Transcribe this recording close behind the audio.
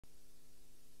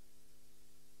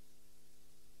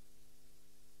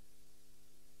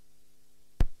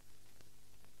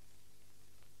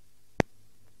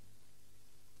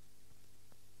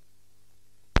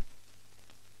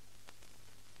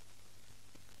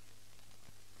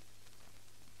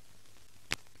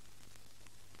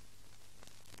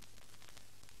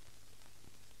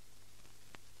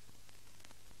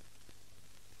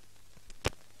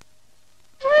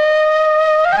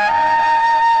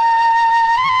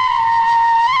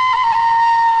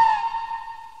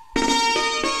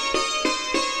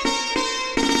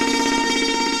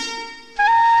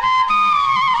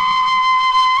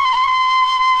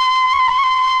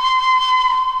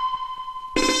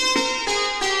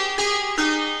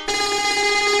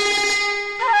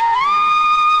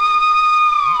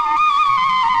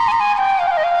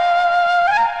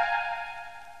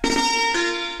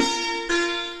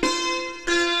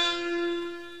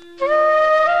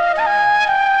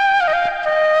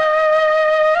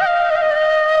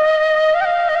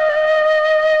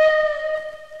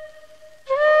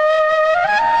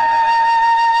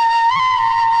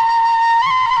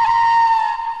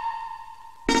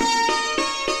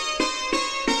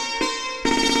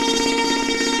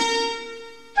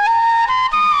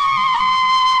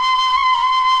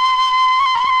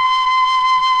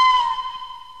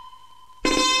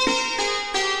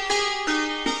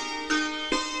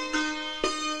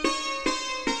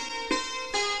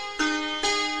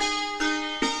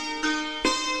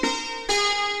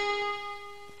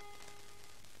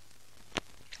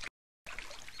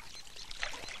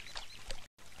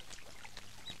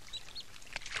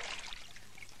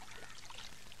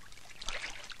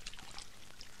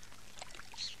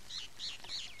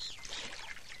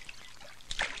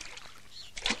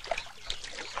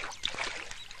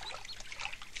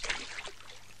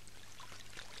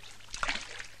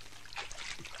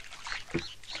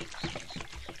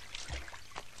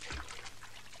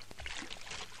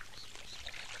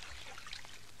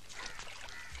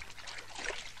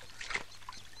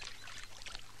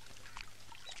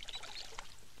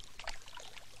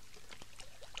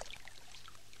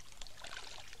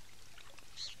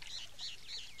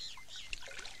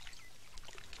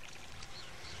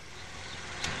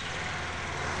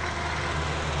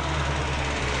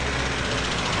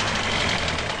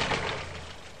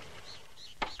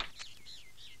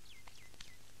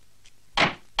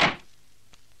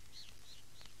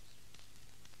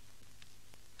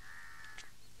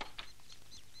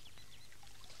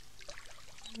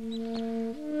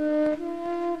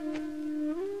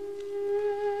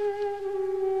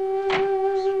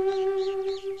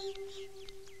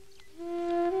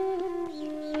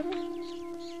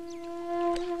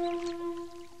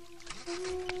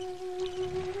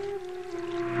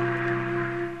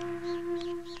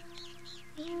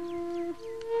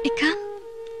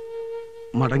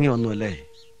മടങ്ങി വന്നു അല്ലേ?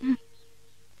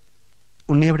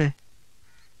 ഉണ്ണി എവിടെ?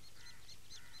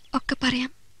 ഒക്കെ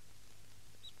പറയാം.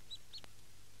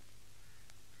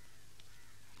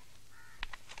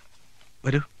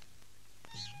 വരൂ.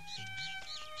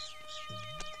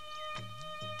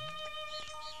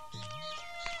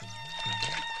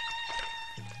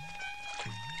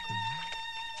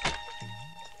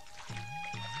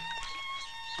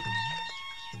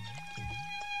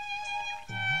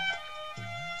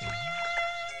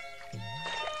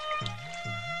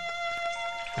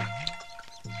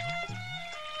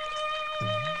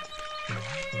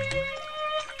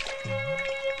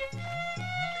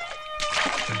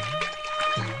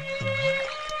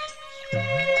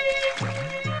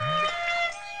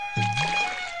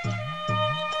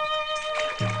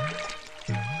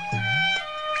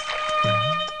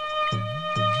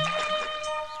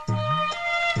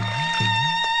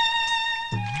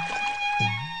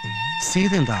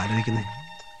 സീത എന്താ ആലോചിക്കുന്നേ?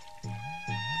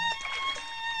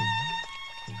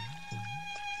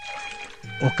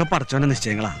 ഒക്കെ പടച്ചോന്റെ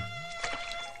നിശ്ചയങ്ങളാ,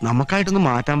 നമുക്കായിട്ടൊന്നും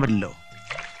മാറ്റാൻ പറ്റില്ലോ.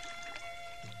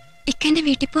 ഇക്കെന്റെ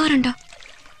വീട്ടിൽ പോവാറുണ്ടോ?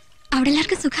 അവിടെ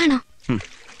എല്ലാവർക്കും സുഖാണോ?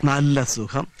 നല്ല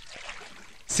സുഖം.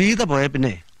 സീത പോയ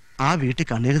പിന്നെ ആ വീട്ടിൽ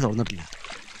കണ്ണീര് തോന്നിട്ടില്ല.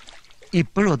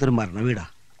 ഇപ്പോഴും അതൊരു മരണ വീടാ.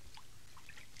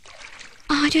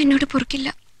 ആരും എന്നോട് പൊറുക്കില്ല.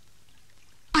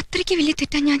 അത്രയ്ക്ക് വലിയ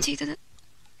തെറ്റാ ഞാൻ ചെയ്തത്.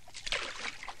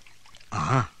 ആ,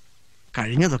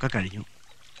 കഴിഞ്ഞതൊക്കെ കഴിഞ്ഞു.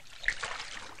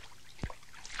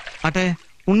 ആട്ടെ,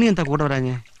 ഉണ്ണി എന്താ കൂടെ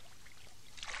വരാഞ്ഞേ?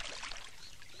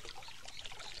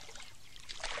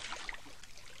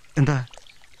 എന്താ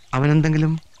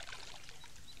അവനെന്തെങ്കിലും?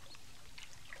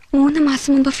 3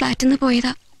 മാസം മുമ്പ് ഫ്ലാറ്റിൽ നിന്ന്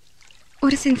പോയതാ,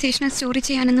 ഒരു സെൻസേഷണൽ സ്റ്റോറി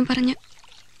ചെയ്യാനെന്നും പറഞ്ഞ്.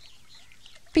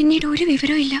 പിന്നീട് ഒരു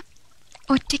വിവരവും ഇല്ല.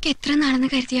 ഒറ്റയ്ക്ക് എത്ര നാളെന്ന്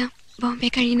കരുതിയാ ബോംബെ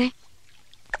കഴിയുന്നേ.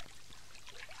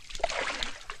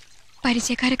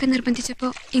 പരിചയക്കാരൊക്കെ നിർബന്ധിച്ചപ്പോ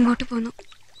ഇങ്ങോട്ട് പോന്നു.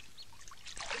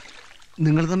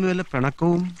 നിങ്ങൾ തമ്മിൽ വല്ല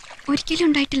പിണക്കവും? ഒരിക്കലും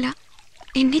ഉണ്ടായിട്ടില്ല.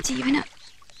 എന്നെ ജീവന.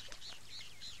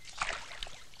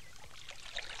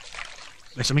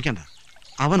 വിഷമിക്കണ്ട,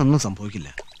 അവനൊന്നും സംഭവിക്കില്ല.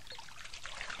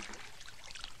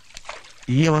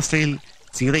 ഈ അവസ്ഥയിൽ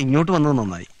സീത ഇങ്ങോട്ട് വന്നത്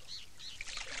നന്നായി.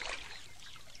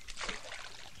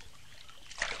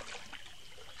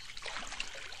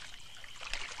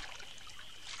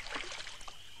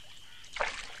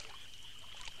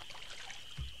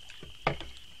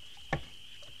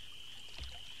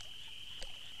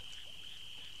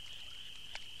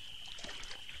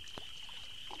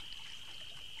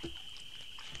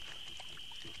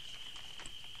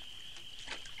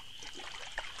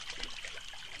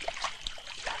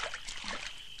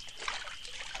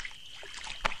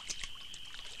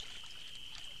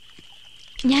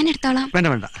 ഞാൻ എടുത്തോളാം. വേണ്ട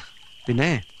വേണ്ട, പിന്നെ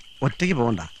ഒറ്റയ്ക്ക്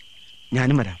പോകണ്ട,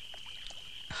 ഞാനും വരാം.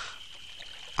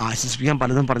 ആശ്വസിപ്പിക്കാൻ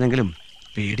പലതും പറഞ്ഞെങ്കിലും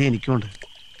പേടി എനിക്കുണ്ട്.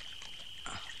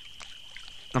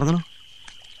 നടന്നോ.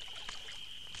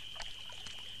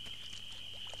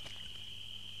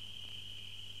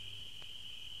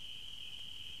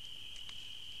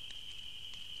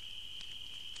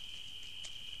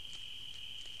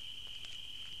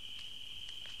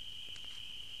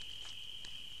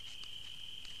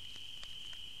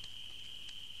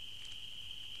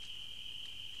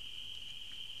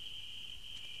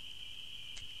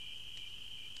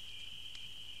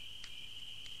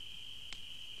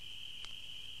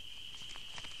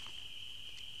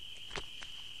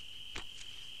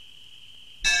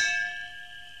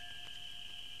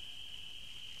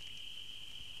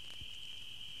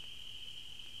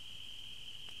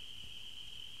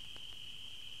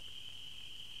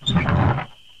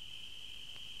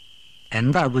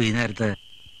 എന്താ ഈ നേരത്തെ?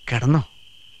 കിടന്നോ?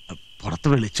 പുറത്ത്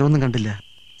വെളിച്ചൊന്നും കണ്ടില്ല.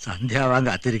 സന്ധ്യാവാൻ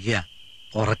കാത്തിരിക്കുക.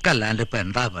 ഉറക്കല്ലാണ്ട് ഇപ്പൊ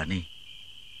എന്താ പണി?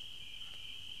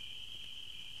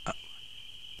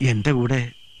 എന്റെ കൂടെ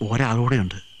ഒരാളൂടെ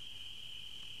ഉണ്ട്.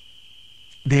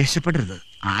 ദേഷ്യപ്പെടരുത്.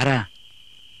 ആരാ?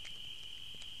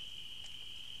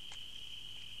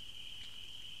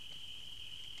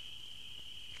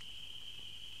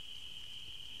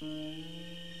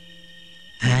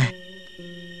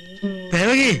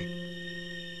 ദേവകി,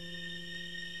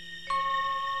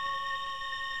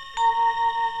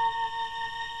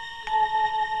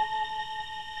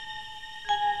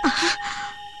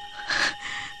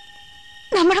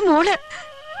 നമ്മുടെ മോള്.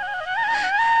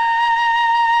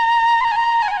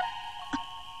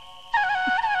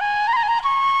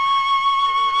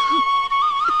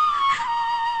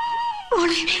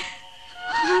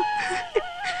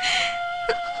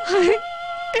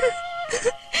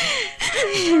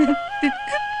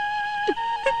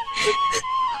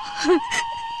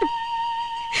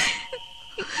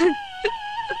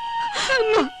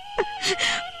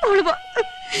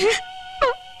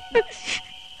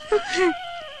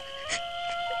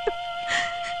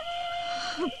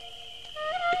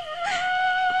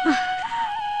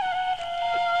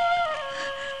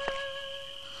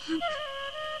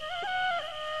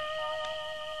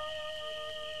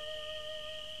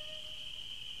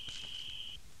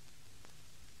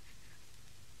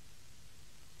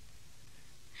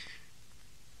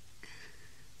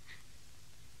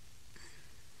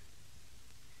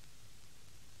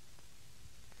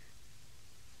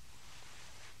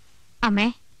 അമ്മേ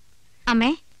അമ്മേ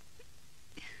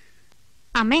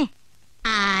അമ്മേ.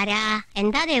 ആരാ?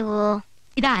 എന്താ ദേവോ?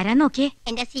 ഇതാരാ നോക്കിയേ?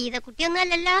 എന്റെ സീതക്കുട്ടിയൊന്നും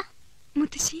അല്ലല്ലോ.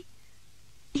 മുത്തശ്ശി,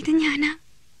 ഇത് ഞാനാ,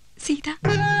 സീത.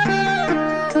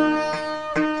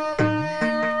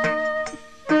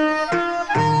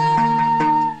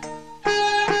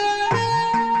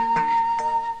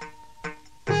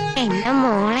 എന്റെ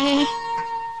മോളെ,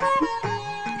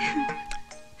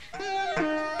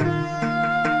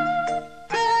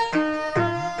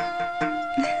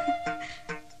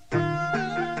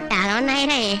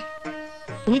 നേരേ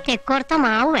ഇനി തെക്കോർത്ത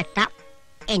മാവ് വെട്ടാം.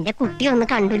 എന്റെ കുട്ടി ഒന്ന്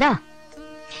കണ്ടുല്ലോ.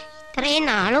 ഇത്രയും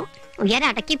നാളും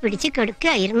ഉയരടക്കി പിടിച്ച്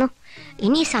കെടുക്കുകയായിരുന്നു.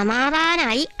 ഇനി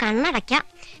സമാധാനായി കണ്ണടയ്ക്കാം.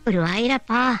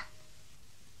 ഗുരുവായൂരപ്പാ.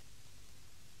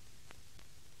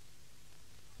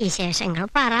 വിശേഷങ്ങൾ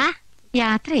പറ.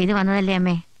 യാത്ര ചെയ്ത് വന്നതല്ലേ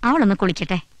അമ്മേ, അവളൊന്ന്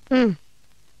കുളിക്കട്ടെ.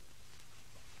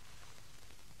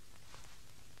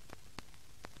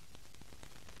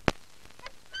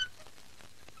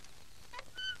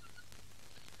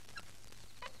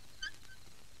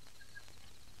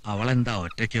 അവളെന്താ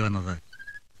ഒറ്റയ്ക്ക് വന്നത്?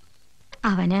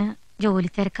 അവന് ജോലി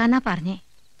തിരക്കാന്നാ പറഞ്ഞേ.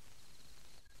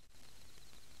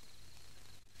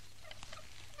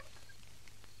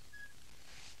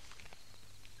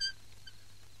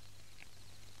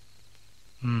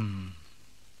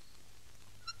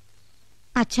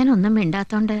 അച്ഛനൊന്നും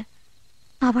മിണ്ടാത്തോണ്ട്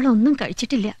അവളൊന്നും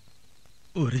കഴിച്ചിട്ടില്ല.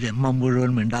 ഒരു ജന്മം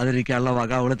മുഴുവൻ മിണ്ടാതിരിക്കാനുള്ള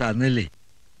വക അവള് തന്നില്ലേ?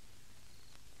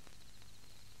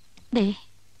 ദേ,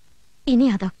 ഇനി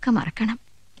അതൊക്കെ മറക്കണം.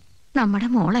 നമ്മുടെ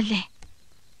മോളല്ലേ.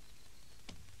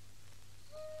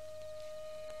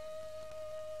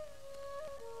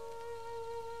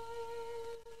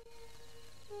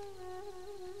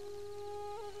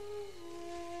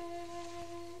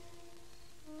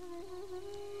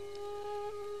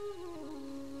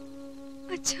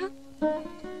 അച്ഛാ,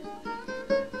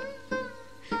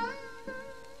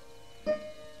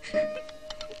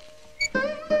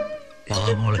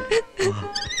 മോളെ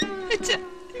അച്ഛാ,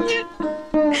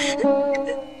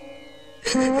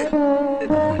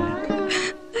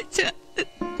 അച്ഛാ.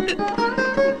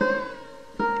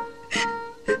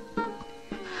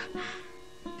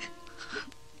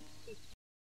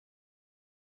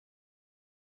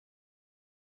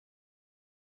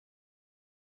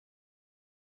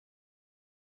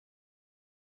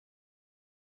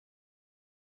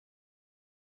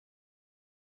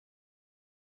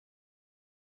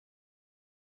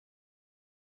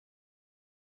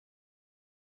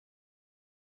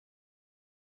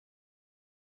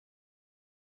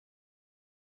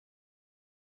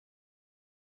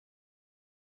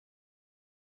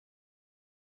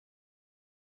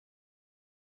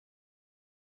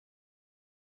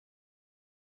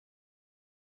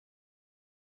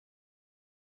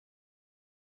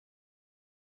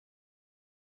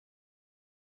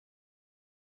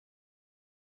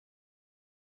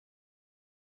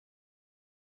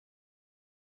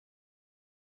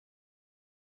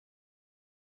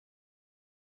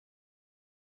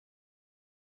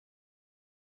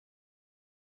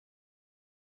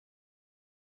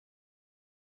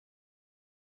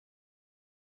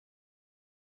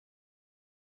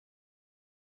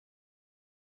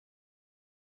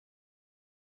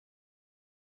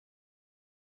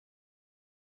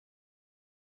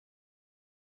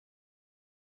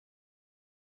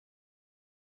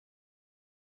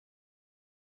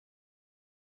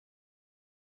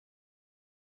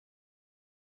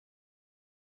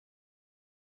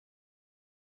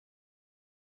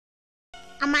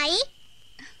 അമ്മായി,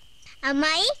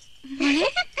 അമ്മായി.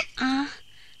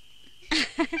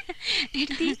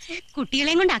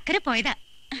 കുട്ടികളെയും കൊണ്ട് അക്കരെ പോയതാ.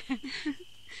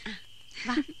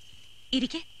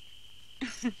 ഇരിക്കെ.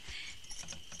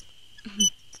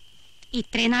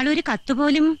 ഇത്രയും നാളൊരു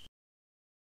കത്തുപോലും.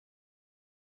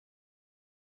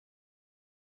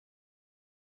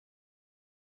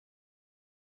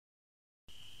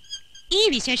 ഈ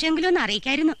വിശേഷമെങ്കിലും ഒന്ന്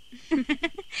അറിയിക്കായിരുന്നു.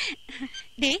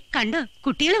 ദേ കണ്ടോ,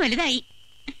 കുട്ടികൾ വലുതായി.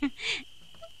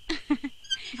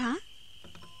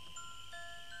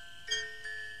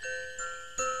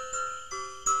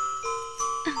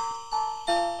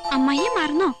 അമ്മയെ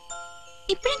മറന്നോ?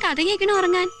 ഇപ്പഴും കഥ കേൾക്കണോ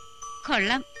ഉറങ്ങാൻ?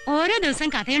 കൊള്ളാം, ഓരോ ദിവസം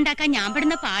കഥയുണ്ടാക്കാൻ ഞാൻ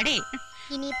പെടുന്ന പാടേ.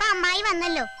 ഇനിയിപ്പോ അമ്മായി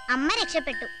വന്നല്ലോ, അമ്മ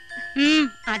രക്ഷപ്പെട്ടു.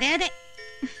 അതെ അതെ.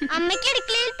 അമ്മയ്ക്ക്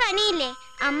അടുക്കളയിൽ പണിയില്ലേ?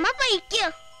 അമ്മ പൊയ്ക്കോ.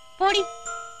 പോടി,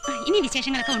 ഇനി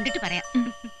വിശേഷങ്ങളൊക്കെ ഉണ്ടിട്ട് പറയാം.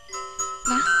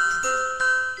 വാ.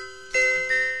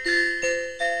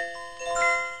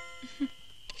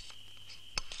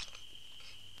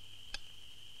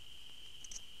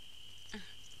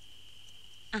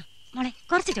 മോളെ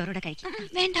കുറച്ച് ചോറൂടെ കഴിക്കാം.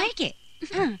 വേണ്ട. കഴിക്കേ.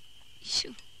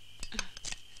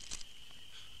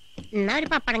 എന്നാ ഒരു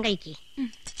പപ്പടം കഴിക്കേ.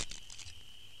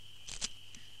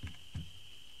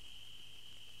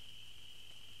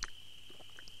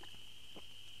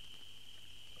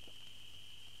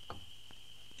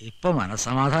 ഇപ്പൊ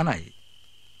മനസ്സമാധാനായി.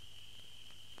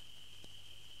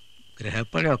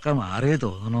 ഗ്രഹപ്പഴയൊക്കെ മാറി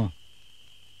തോന്നുന്നു.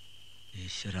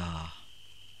 ഈശ്വരാ,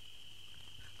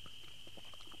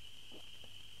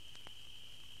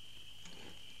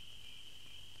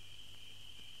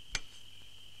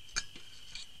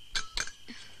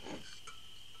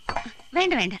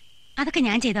 വേണ്ട വേണ്ട, അതൊക്കെ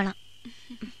ഞാൻ ചെയ്തോളാം.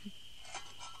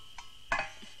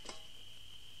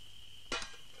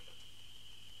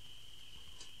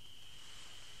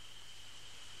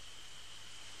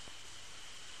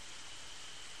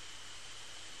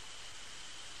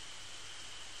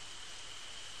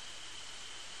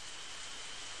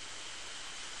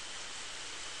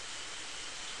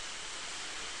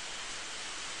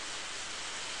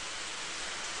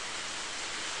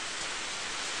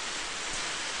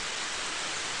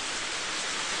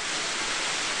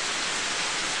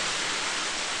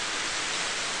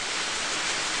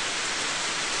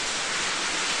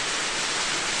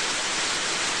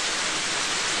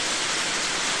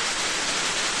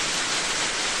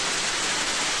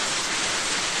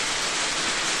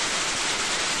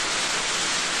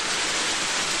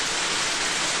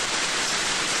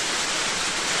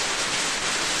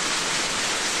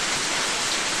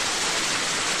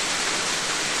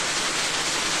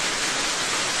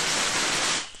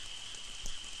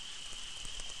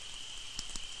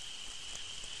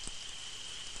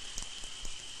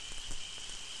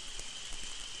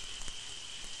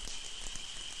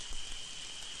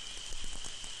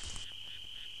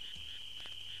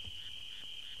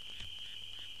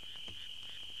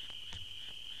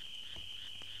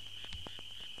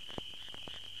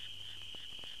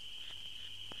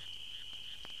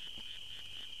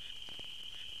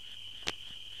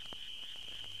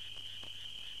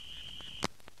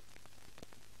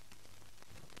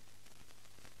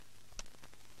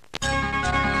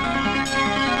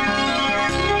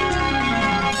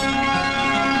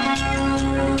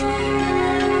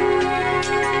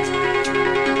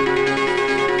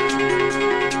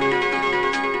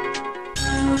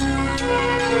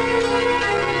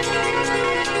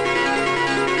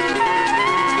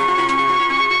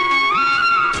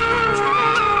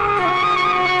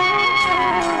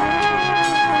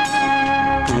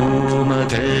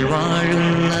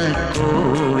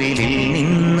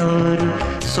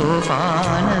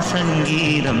 സോപാന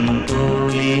സംഗീതം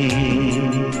പോലെ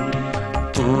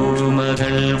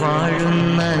പൂമകൾ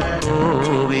വാഴുന്ന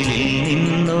കോവിലിൽ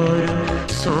നിന്നൊരു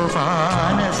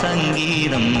സോപാന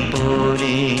സംഗീതം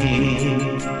പോലെ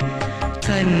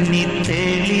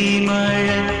കന്നിത്തെളി മഴ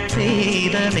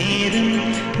പെയ്ത നേരം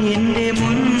എന്റെ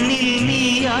മുന്നിൽ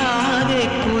നീയാകെ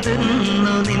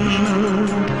കുതിർന്നു നിന്നു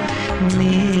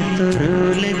നീത്തൊരു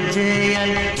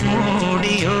ലജ്ജയായി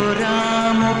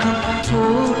മൂടിയൊരാമുഖം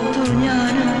ഓർത്തു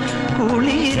ഞാനും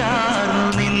കുളിരാർന്നു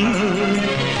നിന്നു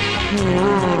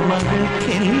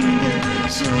ഓർമ്മകൾക്കെന്ത്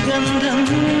സുഗന്ധം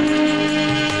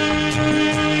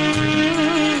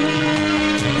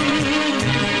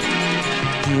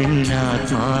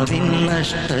എന്നാത്മാവിൻ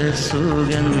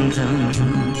നഷ്ടസുഗന്ധം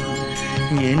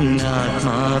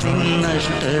എന്നാത്മാവിൻ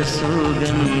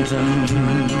നഷ്ടസുഗന്ധം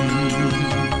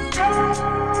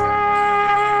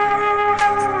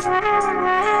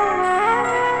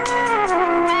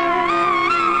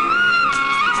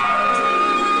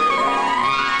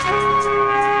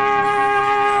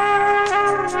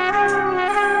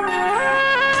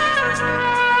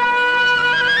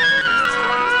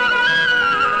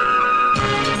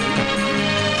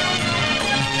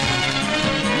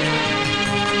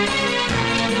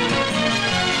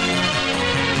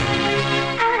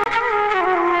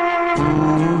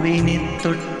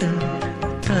തൊട്ട്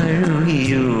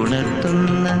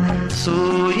കഴുകിയുണർത്തുന്ന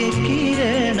സൂര്യകിരണമായി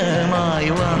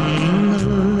വന്നു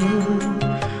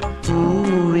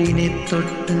പൂവിനെ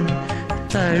തൊട്ട്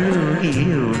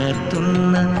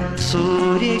കഴുകിയുണർത്തുന്ന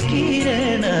സൂര്യകിരണമായി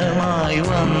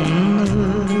വന്നു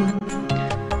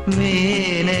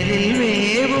വേനലിൽ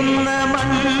വേവുന്ന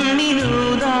മണ്ണിനു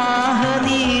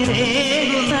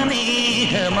ദാഹനീരേകുന്ന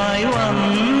മേഘമായി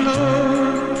വന്നു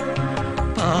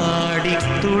പാടി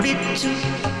കുടിച്ചു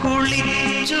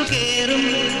കുളിച്ചു കേറും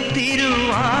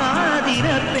തിരുവാതിര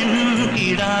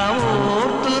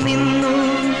പെൺകിടാവോർത്തു നിന്നു.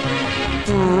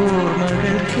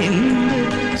 ഓർമ്മകൾക്കെന്ത്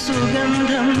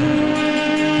സുഗന്ധം,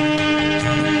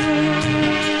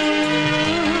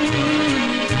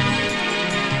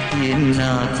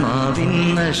 എന്നാത്മാവിൻ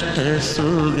നഷ്ട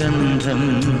സുഗന്ധം,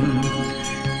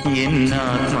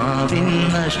 എന്നാത്മാവിൻ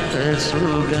നഷ്ട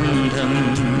സുഗന്ധം.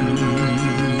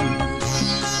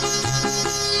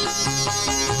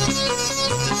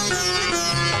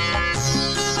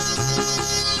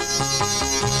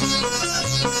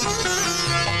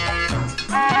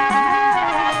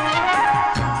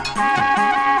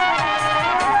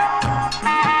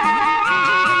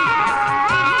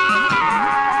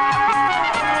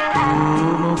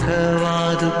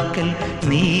 പൂമുഖവാതുക്കൽ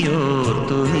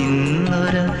നീയോർത്തു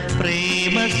നിന്നൊര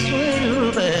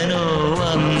പ്രേമസ്വരൂപനോ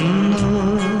വന്നു.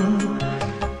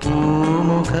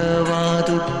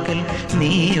 പൂമുഖവാതുക്കൽ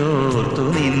നീയോർത്തു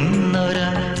നിന്നൊര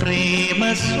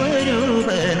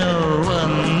പ്രേമസ്വരൂപനോ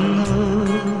വന്നു.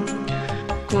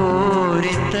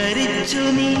 കോരിത്തരിച്ചു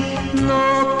നീ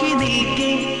നോക്കി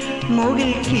നിൽക്കെ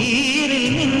മുകിൽ കീറിൽ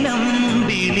നിന്നം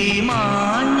വിളി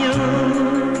മാഞ്ഞു.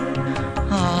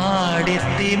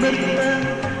 ആടിത്തിമിർത്ത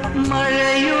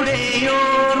മഴയുടെ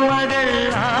ഓർമ്മകൾ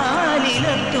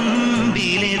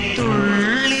ആലിലത്തുമ്പിലെ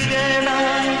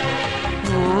തുള്ളികളായി.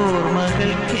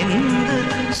 ഓർമ്മകൾക്കെന്ത്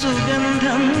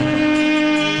സുഗന്ധം,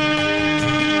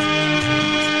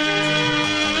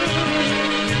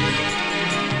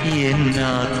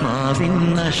 എന്നാത്മാവിൻ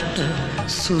നഷ്ട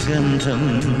സുഗന്ധം,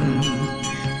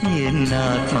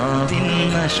 എന്നാത്മാവിൻ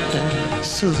നഷ്ട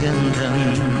സുഗന്ധം.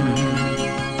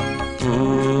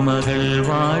 പൂമകൾ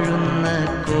വാഴുന്ന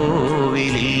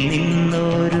കോവിലിൽ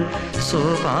നിന്നൊരു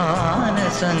സോപാന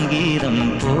സംഗീതം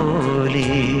പോലെ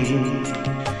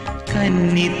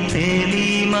കന്നിത്തേലി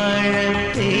മഴ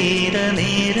പെയ്ത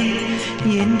നേരം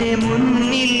എൻ്റെ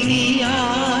മുന്നിൽ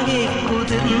നീയാകെ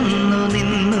കുതിർന്നു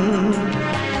നിന്നു.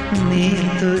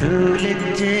 നീർത്തൊരു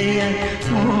ലജ്ജയ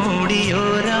മൂടിയോരാമുഖം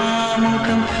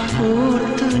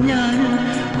ഓർത്തു ഞാൻ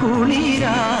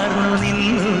കുളിരാർന്നു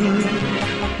നിന്നു.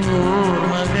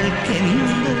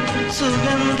 ഓർമ്മകൾക്കെന്ത്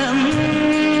സുഗന്ധം,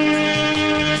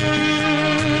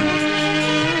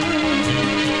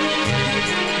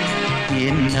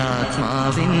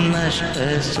 എന്നാത്മാവിൻ നഷ്ട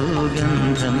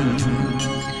സുഗന്ധം,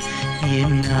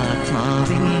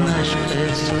 എന്നാത്മാവിൻ നഷ്ട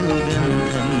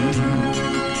സുഗന്ധം,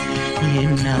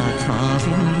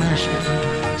 എന്നാത്മാവിൻ നഷ്ട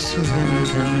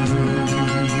സുഗന്ധം.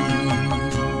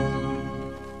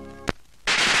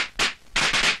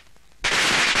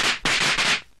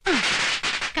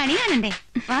 കണി കാണണ്ടേ?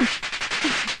 വാ.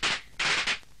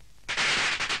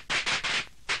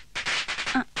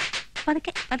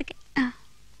 പതുക്കെ പതുക്കെ.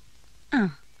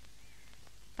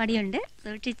 പടിയുണ്ട്,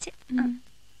 സൂക്ഷിച്ച്.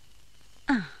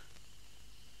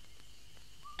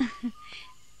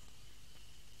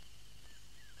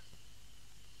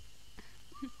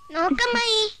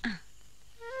 നോക്കമ്മായി.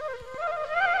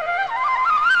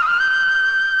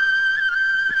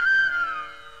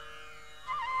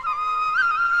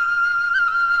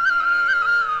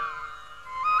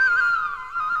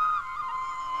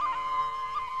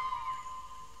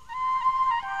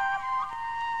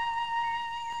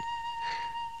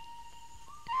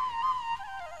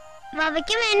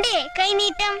 വാവയ്ക്ക് വേണ്ടേ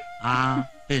കൈനീട്ടം? ആ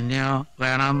പിന്നെയോ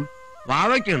വേണം.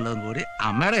 വാവയ്ക്കുള്ളതും കൂടി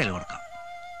അമ്മയുടെ കയ്യിൽ കൊടുക്കാം.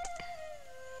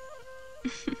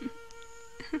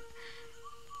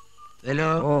 ഇതിലോ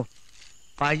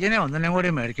പയ്യനെ ഒന്നിനും കൂടി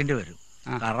മേടിക്കേണ്ടി വരും.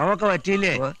 കറവൊക്കെ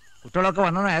പറ്റിയില്ലേ? കുട്ടികളൊക്കെ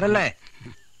വന്ന നേരല്ലേ?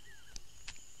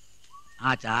 ആ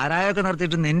ചാരായൊക്കെ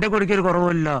നിർത്തിയിട്ട് നിന്റെ കുടിക്കൊരു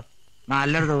കുറവില്ലല്ലോ.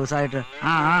 നല്ലൊരു ദിവസമായിട്ട്.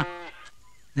 ആ ആ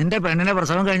നിന്റെ പെണ്ണിനെ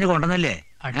പ്രസവം കഴിഞ്ഞ് കൊണ്ടുവന്നില്ലേ?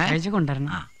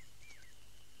 കൊണ്ടുവരണം.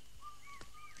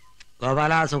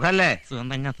 ഗോപാല സുഖല്ലേ? സുഖം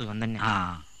തന്നെ, സുഖം തന്നെ. ആ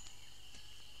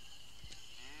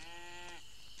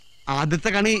ആദ്യത്തെ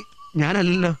കണി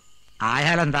ഞാനല്ലല്ലോ.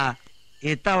 ആയാലെന്താ,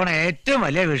 ഇത്തവണ ഏറ്റവും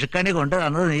വലിയ വിഷുക്കണി കൊണ്ട്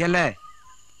തന്നത് നീയല്ലേ.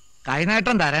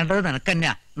 കൈനേട്ടം തരേണ്ടത്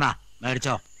നിനക്കന്നെയാ. എന്നാ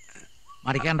മേടിച്ചോ,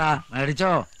 മറിക്കണ്ട,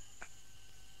 മേടിച്ചോ.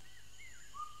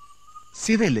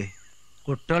 സീതയല്ലേ?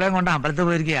 കുട്ടികളെയും കൊണ്ട് അമ്പലത്തിൽ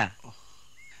പോയിരിക്കുക.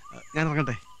 ഞാൻ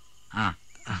ഇറങ്ങട്ടെ. ആ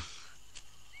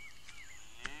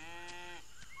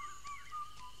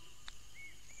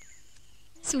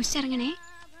സൂക്ഷിച്ചിറങ്ങണേ.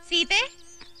 സീതേ,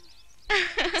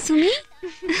 സുമി,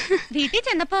 വീട്ടിൽ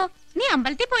ചെന്നപ്പോ നീ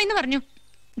അമ്പലത്തിൽ പോയെന്ന് പറഞ്ഞു.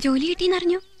 ജോലി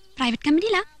കിട്ടിയെന്നറിഞ്ഞു. പ്രൈവറ്റ്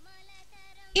കമ്പനിയിലാ.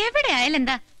 എവിടെ ആയാലും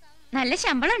എന്താ, നല്ല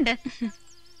ശമ്പളം ഉണ്ട്.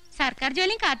 സർക്കാർ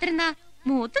ജോലിയും കാത്തിരുന്നാ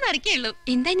മൂത്ത് നിറയ്ക്കുള്ളൂ.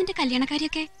 എന്താ നിന്റെ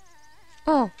കല്യാണക്കാരിയൊക്കെ?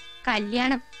 ഓ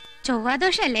കല്യാണം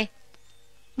ചൊവ്വാദോഷല്ലേ,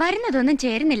 വരുന്നതൊന്നും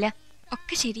ചേരുന്നില്ല.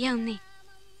 ഒക്കെ ശരിയാവുന്നേ.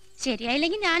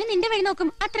 ശരിയായില്ലെങ്കിൽ ഞാനും നിന്റെ വഴി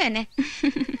നോക്കും, അത്ര തന്നെ.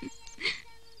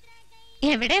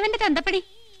 എവിടെ അവന്റെ തന്തപ്പടി?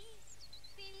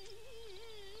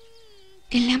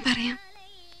 എല്ലാം പറയാം.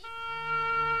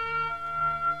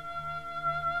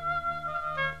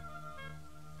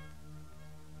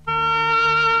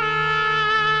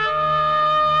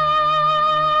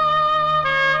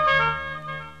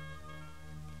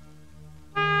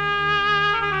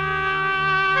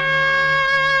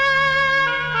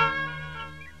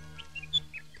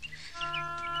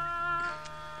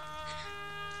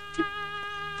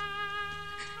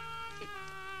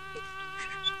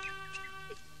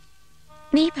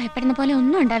 നീ ഭയപ്പെടുന്ന പോലെ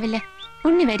ഒന്നും ഉണ്ടാവില്ല.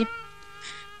 ഉണ്ണി വരും.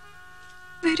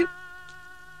 വരും,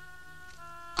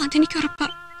 അതെനിക്കുറപ്പാ.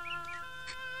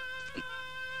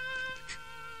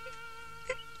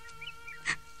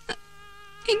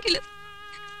 എങ്കിലും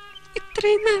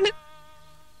ഇത്രയും നാള്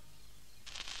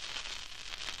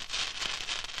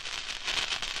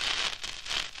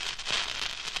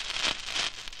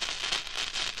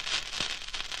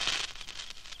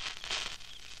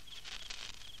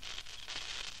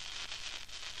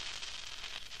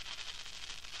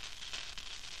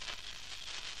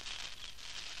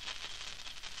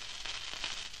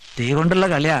തീ കൊണ്ടുള്ള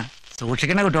കളിയാ,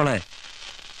 സൂക്ഷിക്കണ കുട്ടിയോളെ.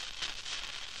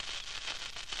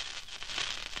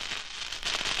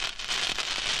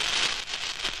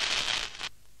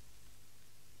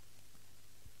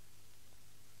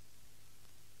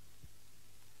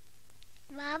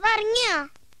 വാവ ഇറങ്ങിയോ?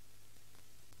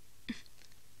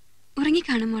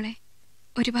 ഉറങ്ങിക്കാണും മോളെ,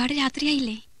 ഒരുപാട്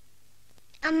രാത്രിയായില്ലേ.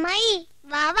 അമ്മായി,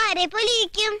 വാവ ആരെ പോലെ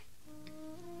ഇരിക്കും?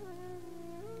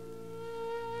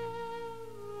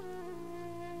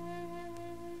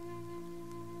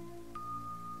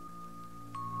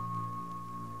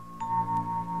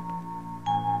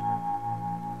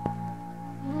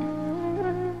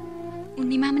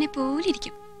 ഉണ്ണിമാമനെ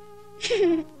പോലിരിക്കും.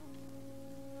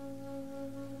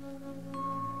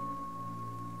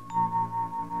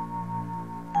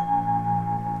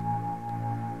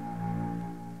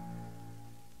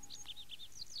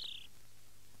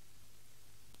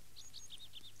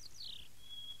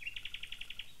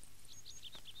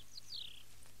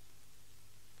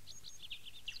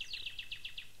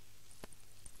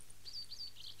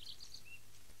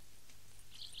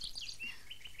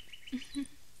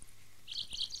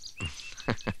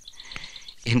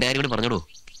 എന്റെ കാര്യം കൂടി പറഞ്ഞോളൂ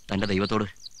തന്റെ ദൈവത്തോട്.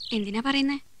 എന്തിനാ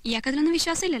പറയുന്നേ? ഇയാൾക്കതിലൊന്നും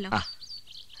വിശ്വാസമില്ലല്ലോ.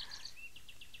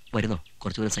 വരുന്നോ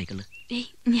കുറച്ചു ദൂരം സൈക്കിളില്? ഏയ്,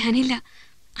 ഞാനില്ല.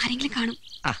 ആരെങ്കിലും കാണും.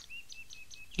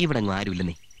 ഇവിടെ അങ്ങ് ആരുമില്ല.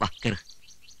 നീ വാ, കേറ്.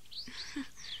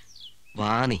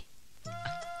 വാ നീ.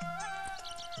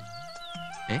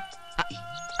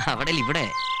 അവിടെ ഇവിടെ.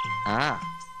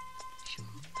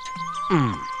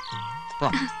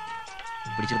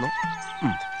 പിടിച്ചിരുന്നോ?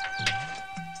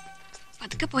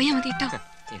 പതുക്കെ പോയാ മതി കേട്ടോ.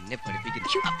 എന്നെ പഠിപ്പിക്കുന്നു.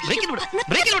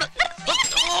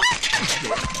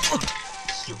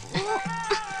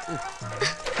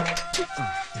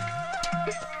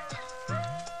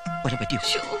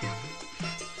 പറ്റിയോ?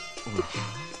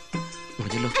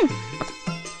 മുറിഞ്ഞല്ലോ.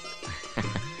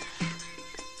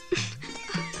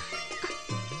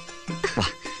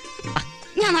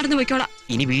 ഞാൻ നടന്നു പോയിക്കോളാം.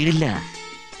 ഇനി വീടില്ല,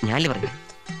 ഞാനല്ലേ പറഞ്ഞു.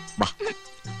 വാ,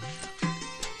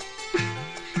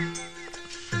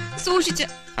 സൂക്ഷിച്ച്.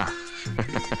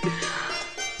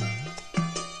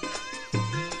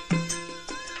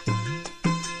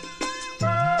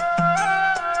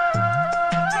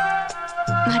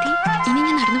 മതി, ഇനി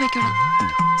ഞാൻ നടന്നു പോയിക്കോളാം.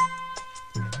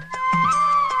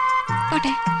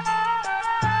 പോട്ടെ.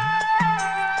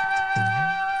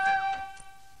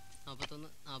 41,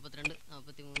 42,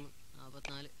 43,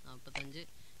 44, 45,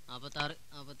 46,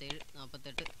 47,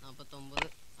 48, 49,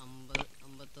 50,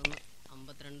 51,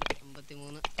 52,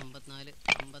 53, 54,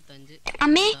 55.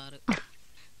 അമ്മേ,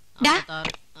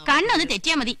 കണ്ണൊന്ന്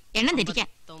തെറ്റിയാ മതി, എണ്ണം തെറ്റിക്കാൻ.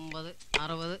 60,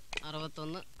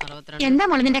 61, 62. എന്താ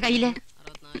മോളെ നിന്റെ കയ്യില്?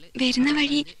 വരുന്ന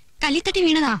വഴി കല്ലിത്തട്ടി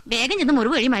വീണതാ. വേഗം ചെന്ന്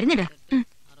മുറിവ് വഴി മരുന്നിട.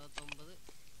 69,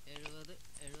 70,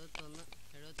 71,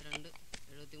 72,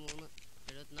 73, 74,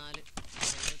 75,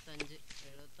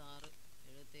 76,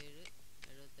 77,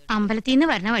 78. അമ്പലത്തിൽ നിന്ന്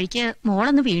വരുന്ന വഴിക്ക്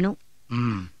മോളൊന്ന് വീണു.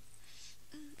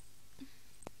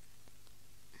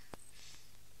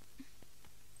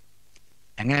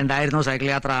 എങ്ങനെ ഉണ്ടായിരുന്നു സൈക്കിൾ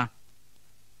യാത്ര?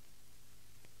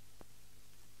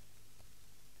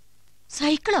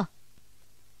 സൈക്കിളോ?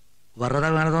 വെറുതെ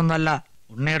വീണതൊന്നുമല്ല,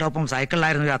 ഉണ്ണിയുടെ ഒപ്പം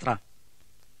സൈക്കിളിലായിരുന്നു യാത്ര.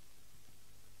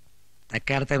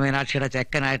 തെക്കേടത്തെ മീനാക്ഷിയുടെ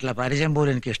ചെക്കനായിട്ടുള്ള പരിചയം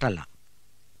പോലും എനിക്ക് ഇഷ്ടമല്ല.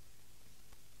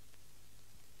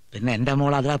 പിന്നെ എന്റെ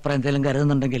മോൾ അതിലപ്പുറം എന്തെങ്കിലും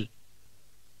കരുതുന്നുണ്ടെങ്കിൽ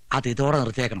അത് ഇതോടെ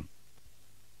നിർത്തിയേക്കണം.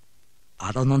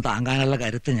 അതൊന്നും താങ്ങാനുള്ള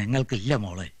കരുത്ത് ഞങ്ങൾക്കില്ല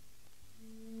മോളെ.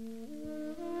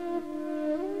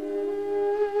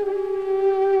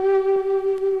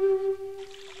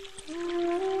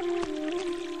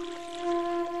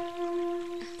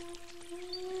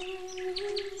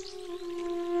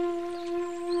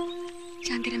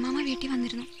 വീട്ടിൽ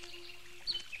വന്നിരുന്നു.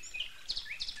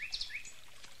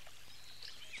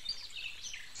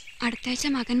 അടുത്താഴ്ച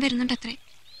മകൻ വരുന്നുണ്ടത്രേ.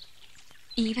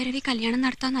 ഈ വരവി കല്യാണം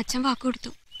നടത്താന്ന് അച്ഛൻ വാക്കു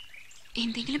കൊടുത്തു.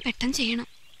 എന്തെങ്കിലും പെട്ടെന്ന് ചെയ്യണം.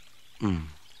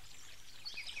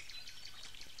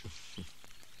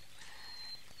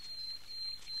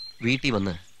 വീട്ടിൽ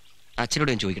വന്ന്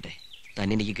അച്ഛനോട് ഞാൻ ചോദിക്കട്ടെ,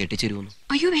 തന്നെ എനിക്ക് കെട്ടിച്ചേരുമെന്ന്?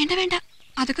 അയ്യോ വേണ്ട വേണ്ട,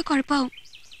 അതൊക്കെ കുഴപ്പമാവും.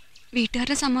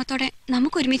 വീട്ടുകാരുടെ സമ്മതത്തോടെ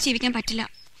നമുക്ക് ഒരുമിച്ച് ജീവിക്കാൻ പറ്റില്ല.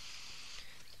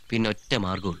 പിന്നെ ഒറ്റ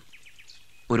മാർഗമുള്ളൂ,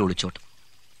 ഒരു ഒളിച്ചോട്ടം.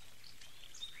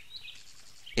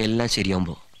 എല്ലാം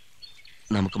ശരിയാവുമ്പോൾ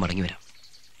നമുക്ക് മടങ്ങി വരാം.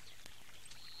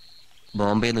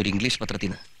 ബോംബെയിൽ നിന്ന് ഒരു ഇംഗ്ലീഷ് പത്രത്തിൽ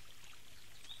നിന്ന്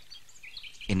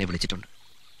എന്നെ വിളിച്ചിട്ടുണ്ട്.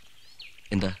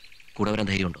 എന്താ, കൂടെ വരാൻ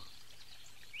ധൈര്യമുണ്ടോ?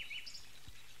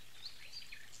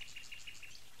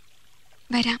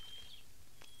 വരാം.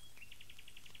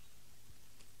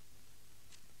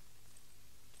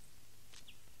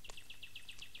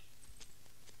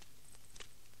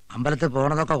 അമ്പലത്തിൽ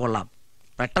പോണതൊക്കെ കൊള്ളാം,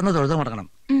 പെട്ടെന്ന് തൊഴുതു മുടക്കണം.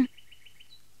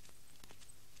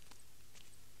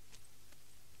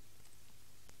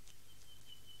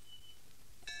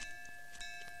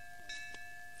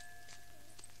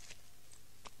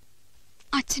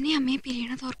 അച്ഛനെയും അമ്മയെ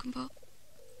പിരിയണത് ഓർക്കുമ്പോ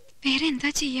വേറെ എന്താ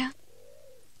ചെയ്യാ?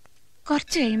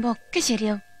 കുറച്ചു കഴിയുമ്പോ ഒക്കെ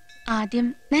ശരിയാവും. ആദ്യം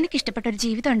നിനക്ക് ഇഷ്ടപ്പെട്ട ഒരു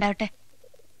ജീവിതം ഉണ്ടാവട്ടെ.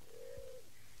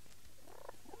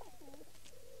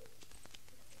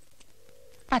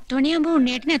 പത്തുമണിയാകുമ്പോ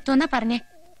ഉണ്ണിയേട്ടന് എത്തുമെന്നാ പറഞ്ഞേ.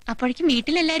 അപ്പോഴേക്കും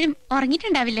വീട്ടിലെല്ലാരും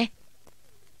ഉറങ്ങിയിട്ടുണ്ടാവില്ലേ?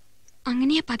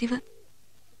 അങ്ങനെയാ പതിവ്.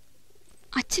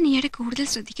 അച്ഛൻ ഈയിടെ കൂടുതൽ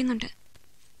ശ്രദ്ധിക്കുന്നുണ്ട്.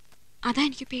 അതാ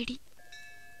എനിക്ക് പേടി.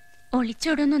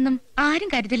 ഒളിച്ചോടുന്നൊന്നും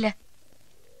ആരും കരുതില്ല.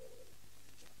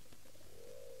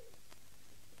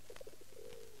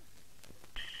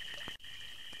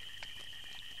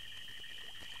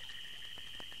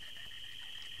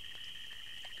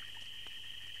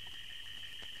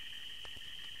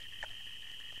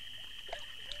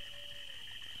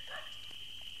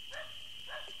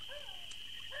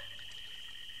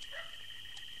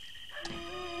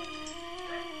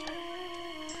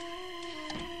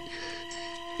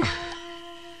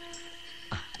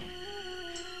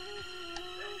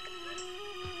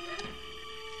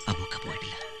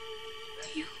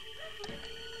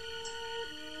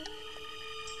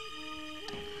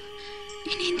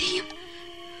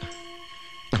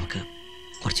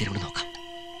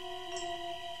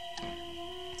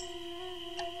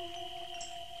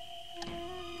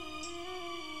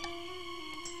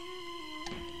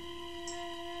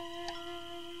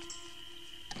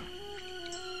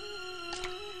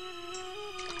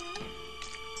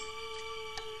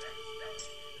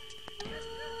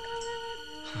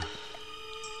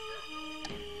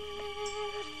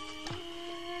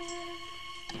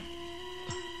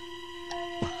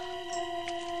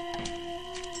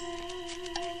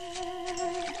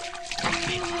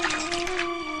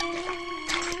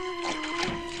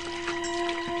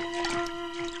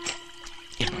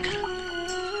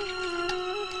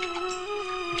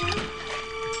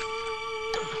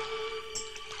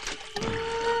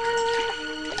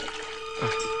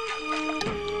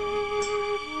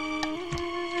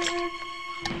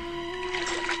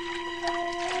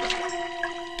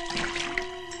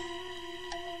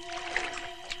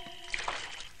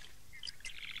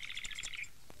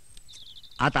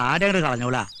 ആ താഴെ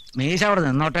കളഞ്ഞോളാ, മീശ അവിടെ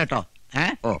നിന്നോട്ടെ കേട്ടോ.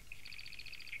 ഓ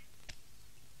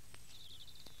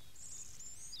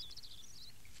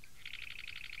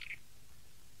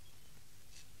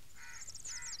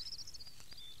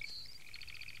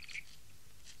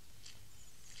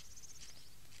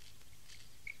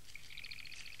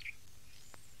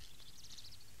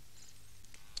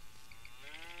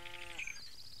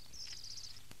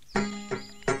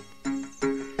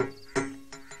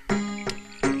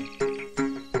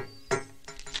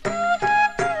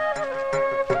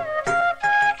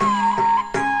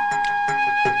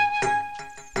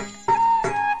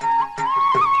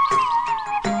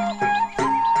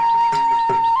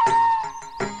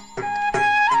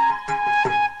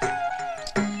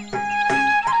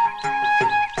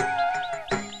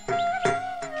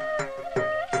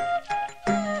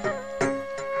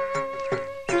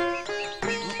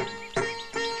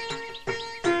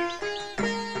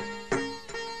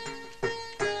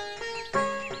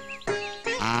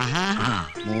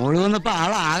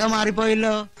ആളാകെ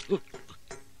മാറിപ്പോയല്ലോ.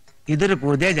 ഇതൊരു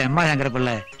പുതിയ ജന്മ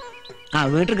ശങ്കരപ്പിള്ളേ. ആ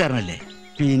വീട്ടിൽ കയറണല്ലേ?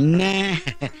 പിന്നെ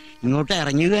ഇങ്ങോട്ട്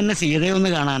ഇറങ്ങിയത് തന്നെ സീതയെ ഒന്ന്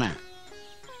കാണാനാ.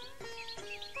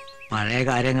 പഴയ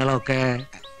കാര്യങ്ങളൊക്കെ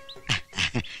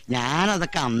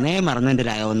ഞാനതൊക്കെ അന്നേ മറന്നെന്റെ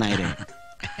രാഘവന്നായിരം.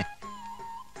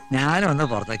 ഞാനും ഒന്ന്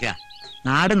പുറത്തേക്കാ.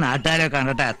 നാടും നാട്ടുകാരെ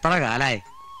കണ്ടിട്ട് എത്ര കാലായി.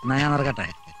 എന്നാ ഞാൻ നടക്കട്ടെ.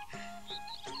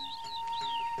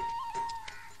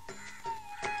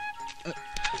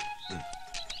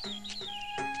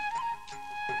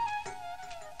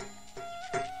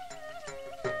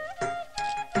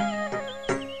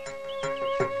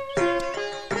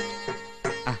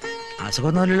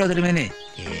 അസുഖമൊന്നുമില്ലല്ലോ തിരുമേനി?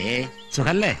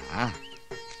 സുഖല്ലേ?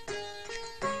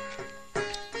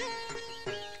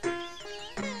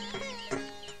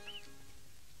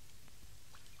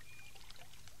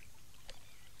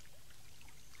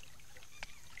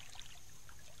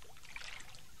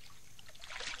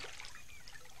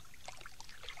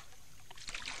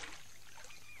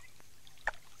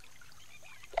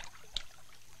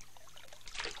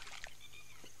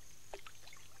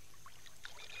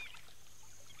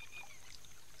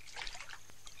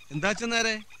 എന്താ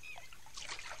നേരെ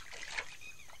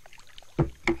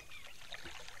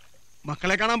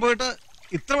മക്കളെ കാണാൻ പോയിട്ട്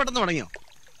ഇത്ര പെട്ടെന്ന് തുടങ്ങിയോ?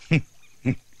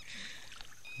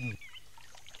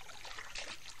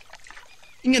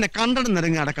 ഇങ്ങനെ കണ്ടടം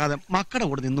നിരങ്ങി അടക്കാതെ മക്കളുടെ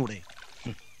കൂടെ നിന്നൂടെ?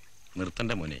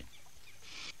 നിർത്തണ്ട മോനെ.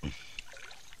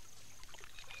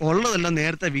 ഉള്ളതെല്ലാം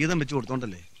നേരത്തെ വീതം വെച്ച്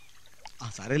കൊടുത്തോണ്ടല്ലേ.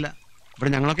 സാരമില്ല,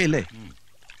 ഇവിടെ ഞങ്ങളൊക്കെ ഇല്ലേ.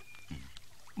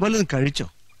 വല്ലതും കഴിച്ചോ?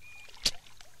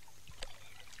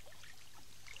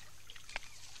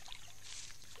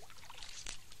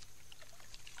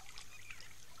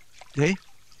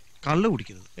 കള്ള്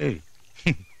കുടിക്കരുത്.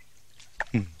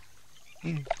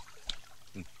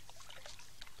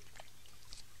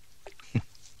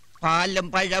 പാലും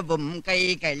പഴവും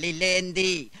കൈകളിലേന്തി,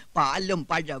 പാലും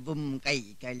പഴവും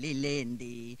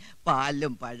കൈകളിലേന്തി,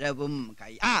 പാലും പഴവും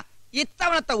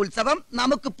ഇത്തവണത്തെ ഉത്സവം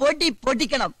നമുക്ക്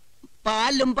പൊടിക്കണം.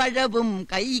 പാലും പഴവും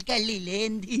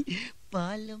കൈകളിലേന്തി,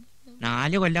 പാലും.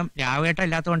 4 കൊല്ലം രാവേട്ട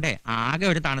ഇല്ലാത്തോണ്ടേ ആകെ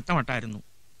ഒരു തണുത്ത മട്ടായിരുന്നു.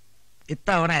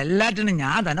 ഇത്തവണ എല്ലാറ്റിനും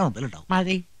ഞാൻ തന്നെ മുമ്പിലുണ്ടാവും.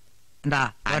 മതി. എന്താ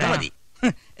മതി.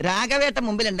 രാഘവേട്ട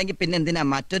മുമ്പിലുണ്ടെങ്കിൽ പിന്നെ എന്തിനാ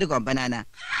മറ്റൊരു കൊമ്പനാന?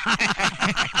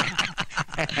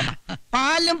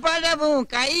 പാലും പഴവും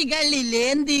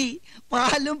കൈകളിലേന്തി,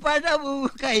 പാലും പഴവും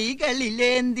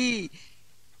കൈകളിലേന്തി.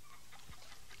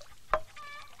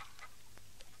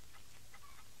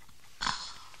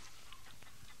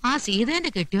 ആ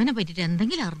സീതേന്റെ കെട്ടിയോനെ പറ്റിട്ട്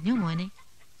എന്തെങ്കിലും അറിഞ്ഞോ മോനെ?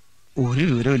 ഒരു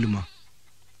വിവരമില്ലമ്മ.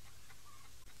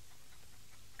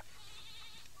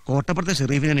 കോട്ടപ്പുറത്തെ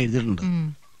ഷെറീഫ് ഞാൻ എഴുതിയിട്ടുണ്ട്.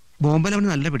 ബോംബെയിൽ അവന്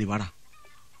നല്ല പിടിപാടാ.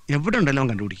 എവിടെ ഉണ്ടല്ലോ അവൻ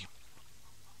കണ്ടുപിടിക്കും.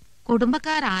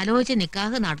 കുടുംബക്കാരാലോചിച്ച്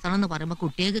നിക്കാഹ് നടത്തണമെന്ന് പറയുമ്പോ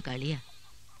കുട്ടികൾക്ക് കളിയാ.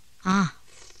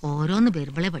 ഓരോന്ന്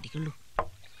വരുമ്പളേ പഠിക്കുള്ളൂ.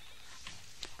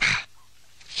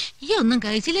 ഈ ഒന്നും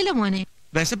കഴിച്ചില്ലല്ലോ മോനെ?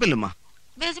 വിശപ്പില്ലമ്മ.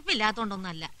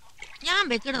 വിശപ്പില്ലാത്തോണ്ടൊന്നല്ല, ഞാൻ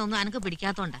വെക്കണതൊന്നും അനക്ക്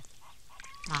പിടിക്കാത്തോണ്ടാ.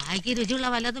 വായിക്ക് രുചിയുള്ള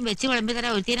വല്ലതും വെച്ച് വിളമ്പി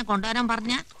തരാൻ ഒരുത്തീനെ കൊണ്ടുവരാൻ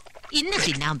പറഞ്ഞ ഇന്നെ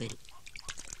തിന്നാൻ വരും.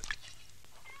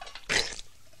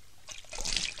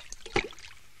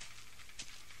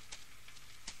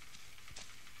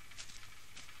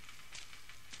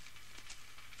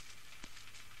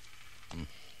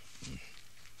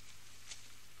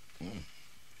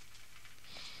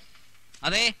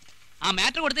 അതെ, ആ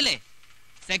മാറ്റർ കൊടുത്തില്ലേ?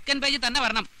 സെക്കൻഡ് പേജിൽ തന്നെ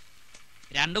വരണം.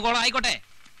 2 കോളം ആയിക്കോട്ടെ.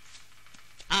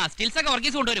 സ്റ്റിൽസ് ഒക്കെ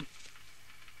വർഗീസ് കൊണ്ടുവരും.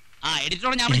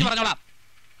 എഡിറ്ററോട് ഞാൻ വിളിച്ച് പറഞ്ഞോളാം.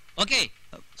 ഓക്കെ,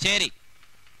 ശരി.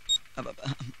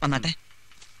 വന്നാട്ടെ,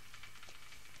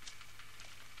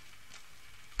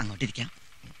 അങ്ങോട്ടിരിക്കാം.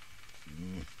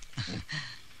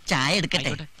 ചായ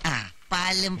എടുക്കട്ടെ?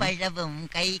 പാലും പഴവും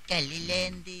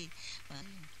കൈകളിലേന്തി.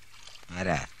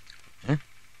 ആരാ?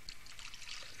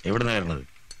 എവിടുന്നാ വരുന്നത്?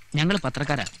 ഞങ്ങൾ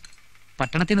പത്രക്കാരാ,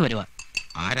 പട്ടണത്തിൽ നിന്ന് വരുവാ.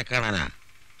 ആരെ കാണാനാ?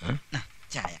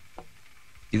 ചായ.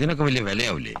 ഇതിനൊക്കെ വലിയ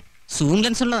വിലയാവില്ലേ? സൂം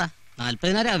ലെൻസ് ഉള്ളതാ,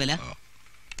 40,000 വില.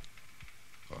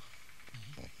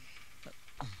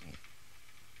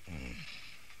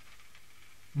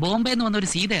 ബോംബെ വന്ന ഒരു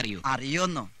സീത അറിയോ?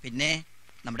 അറിയോന്നോ? പിന്നെ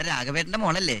നമ്മുടെ രാഘവേട്ടന്റെ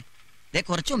മോളല്ലേ?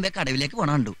 കുറച്ചു മുമ്പേ കടവിലേക്ക്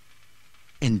പോണ കണ്ടു.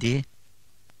 എന്തേ?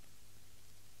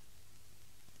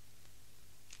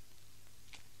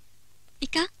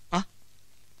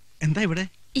 എന്താ ഇവിടെ?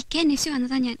 ഇക്ക അന്വേഷിച്ച്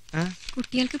വന്നതാ ഞാൻ.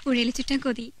 കുട്ടികൾക്ക് പുഴയിൽ ചുറ്റാൻ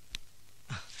കൊതി.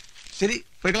 ശരി,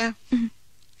 പോയിക്കളയാ.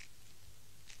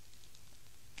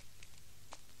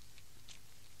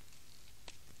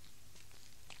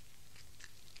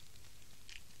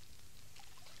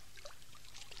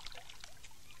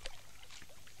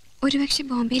 ഒരുപക്ഷെ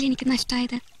ബോംബെയിൽ എനിക്ക്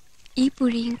നഷ്ടമായത് ഈ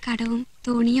പുഴയും കടവും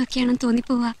തോണിയും ഒക്കെയാണെന്ന്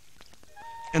തോന്നിപ്പോവാ.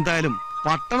 എന്തായാലും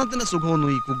പട്ടണത്തിന്റെ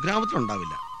സുഖമൊന്നും ഈ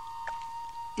കുഗ്രാമത്തിലുണ്ടാവില്ല.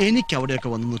 എനിക്ക് അവിടെയൊക്കെ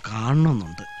വന്നു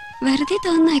കാണണമെന്നുണ്ട്. വെറുതെ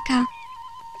തോന്നുന്നേക്കാ.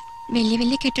 വലിയ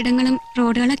വലിയ കെട്ടിടങ്ങളും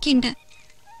റോഡുകളൊക്കെ ഉണ്ട്.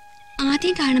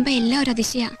 ആദ്യം കാണുമ്പോ എല്ലാം ഒരു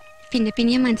അതിശയാ. പിന്നെ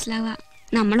പിന്നെ മനസ്സിലാവുക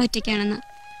നമ്മൾ ഒറ്റയ്ക്കാണെന്ന്.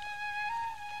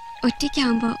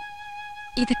 ഒറ്റയ്ക്കാവുമ്പോ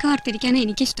ഇതൊക്കെ ഓർത്തിരിക്കാനാണ്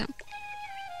എനിക്കിഷ്ടം.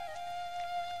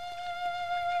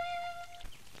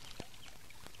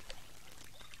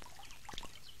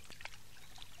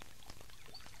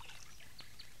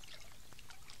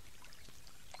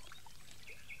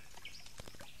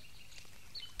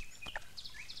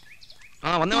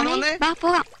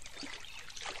 പോവാം.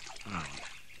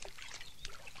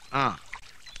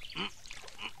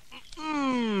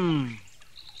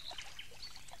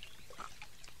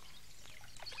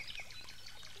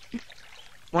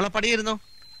 മോളെ പടിയിരുന്നോ?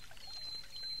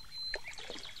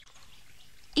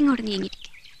 ഇങ്ങോട്ട് നീങ്ങിയിരിക്കും.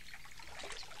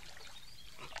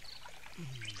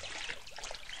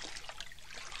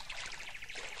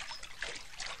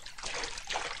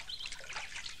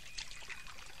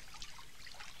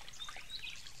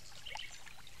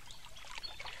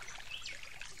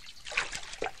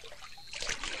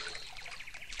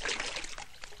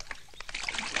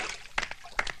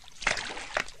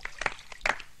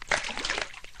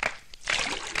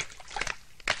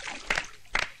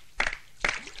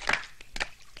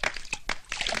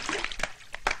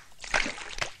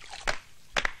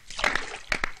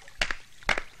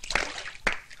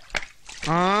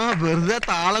 വെറുതെ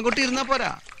താളം കൊട്ടി ഇരുന്നാ പോരാ.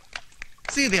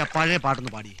 സീതയാ പഴയ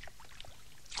പാട്ടൊന്ന് പാടി.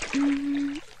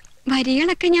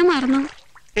 വരികളൊക്കെ ഞാൻ മറന്നു.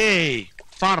 ഏയ്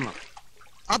പാടണം,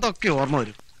 അതൊക്കെ ഓർമ്മ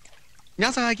വരും.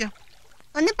 ഞാൻ സഹായിക്കാം.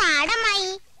 ഒന്ന് പാടമായി.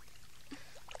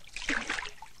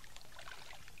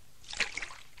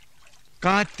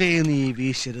 കാറ്റേ നീ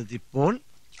വീശരുതിപ്പോൾ,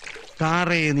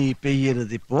 കാറേ നീ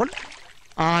പെയ്യരുതിപ്പോൾ,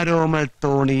 ആരോമൽ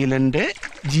തോണിയിലെന്റെ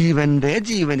ജീവന്റെ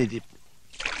ജീവനിരിപ്പ്.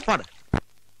 പാട്.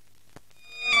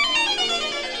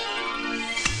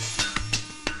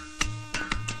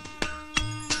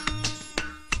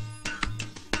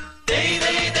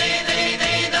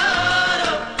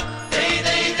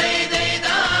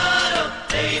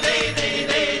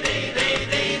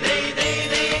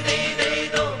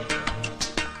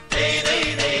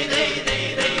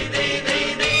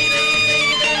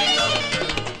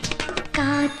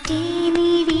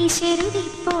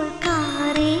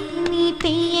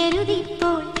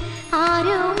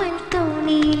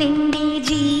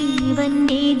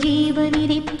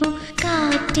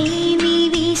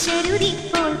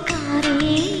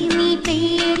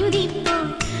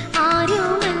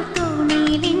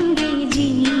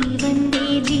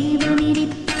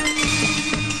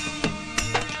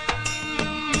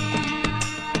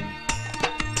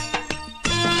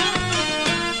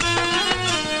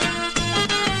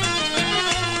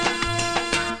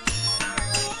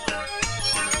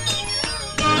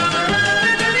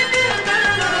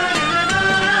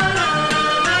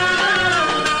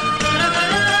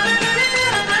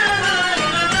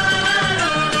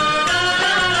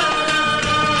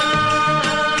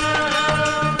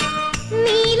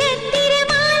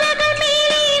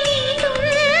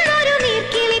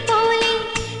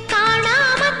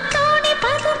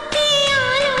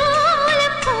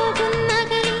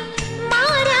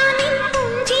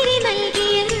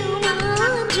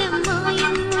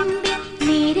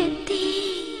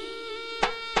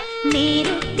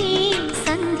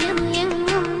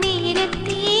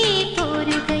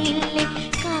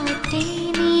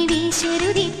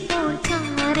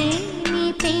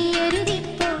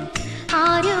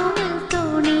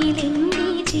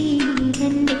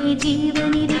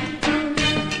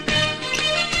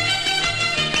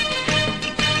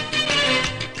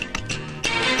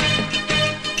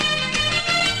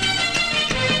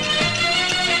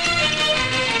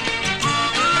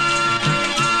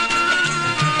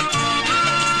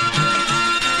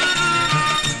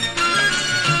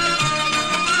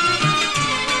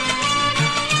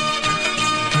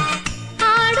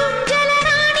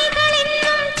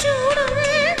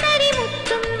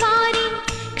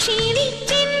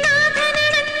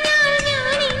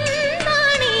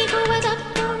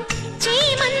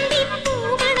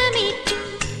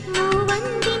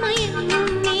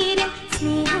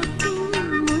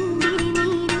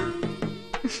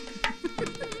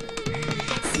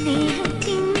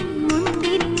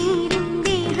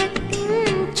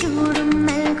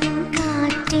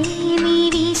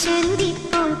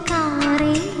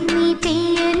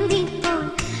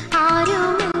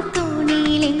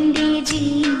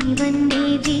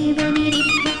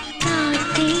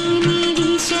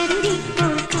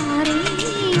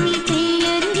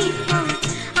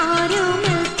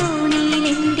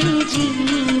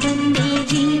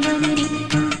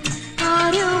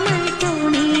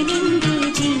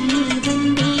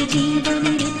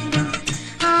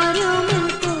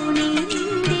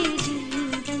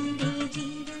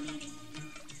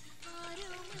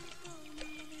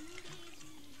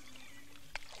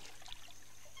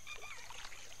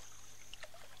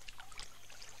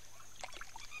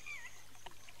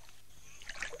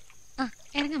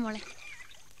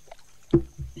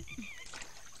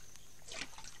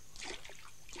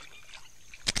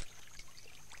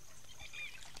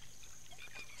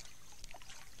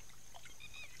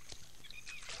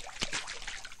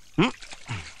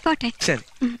 ശരി.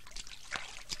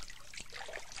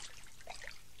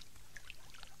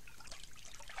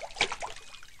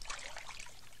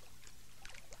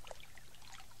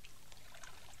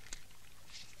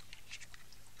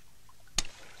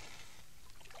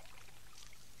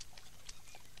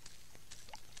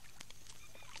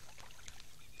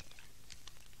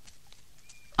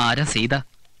 ആരാ സീത?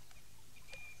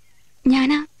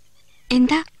 ഞാനാ.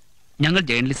 എന്താ? ഞങ്ങൾ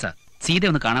ജേർണലിസ്റ്റാ. സീത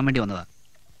ഒന്ന് കാണാൻ വേണ്ടി വന്നതാ.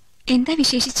 എന്താ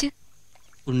വിശേഷിച്ച്?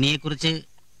 ഉണ്ണിയെ കുറിച്ച്.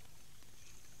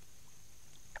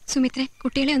 സുമിത്രേ,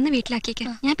 കുട്ടികളെ ഒന്ന് വീട്ടിലാക്കിയേക്ക്.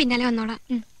 ഞാൻ പിന്നാലെ വന്നോളാം.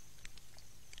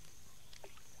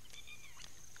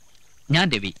 ഞാൻ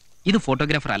രവി. ഇത്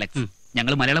ഫോട്ടോഗ്രാഫർ അലക്സ്.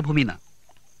 ഞങ്ങൾ മലയാള ഭൂമിന്നാ.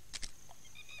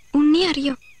 ഉണ്ണിയെ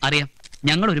അറിയോ? അറിയാം.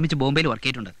 ഞങ്ങൾ ഒരുമിച്ച് ബോംബെയിൽ വർക്ക്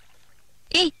ചെയ്തിട്ടുണ്ട്.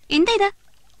 ഏയ്, എന്താ ഇതാ?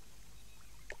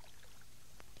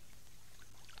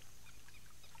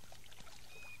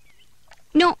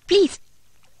 No please.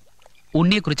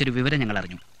 ഉണ്ണിയെ കുറിച്ചൊരു വിവരം ഞങ്ങൾ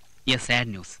അറിഞ്ഞു. A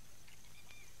sad news.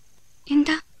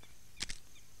 എന്താ?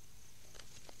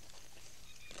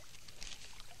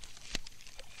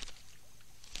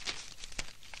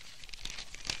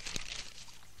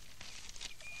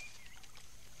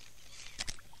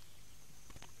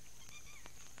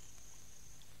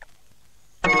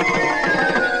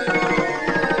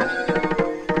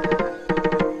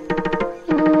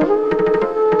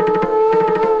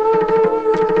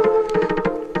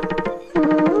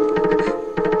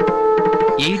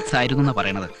 എയ്ഡ്സ് ആയിരുന്നു എന്നാ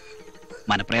പറയണത്.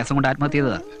 മനപ്രയാസം കൊണ്ട് ആത്മഹത്യ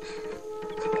ചെയ്തതാ.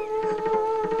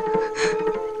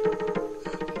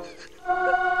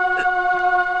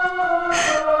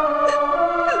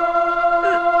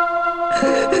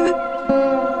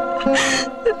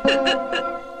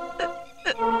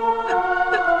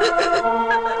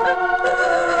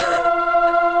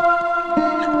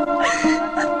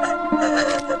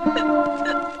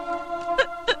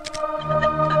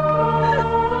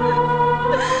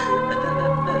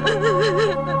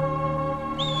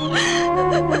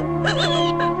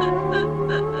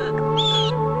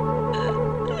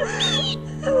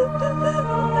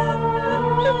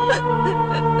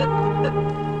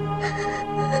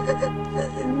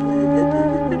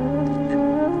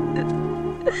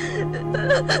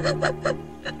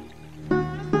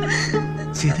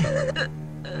 സീതേ,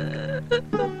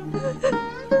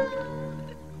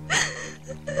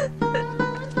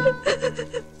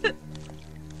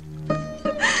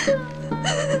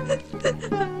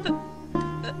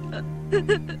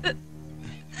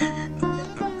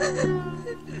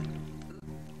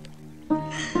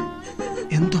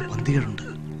 എന്തോ പന്തികളുണ്ട്.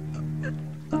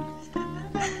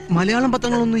 മലയാളം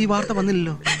പത്രങ്ങളൊന്നും ഈ വാർത്ത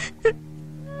വന്നില്ലല്ലോ.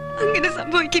 അങ്ങനെ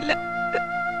സംഭവിക്കില്ല.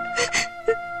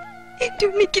 എന്റെ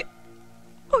ഉണ്ണിക്ക്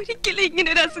ഒരിക്കലും ഇങ്ങനെ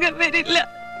ഒരു അസുഖം വരില്ല.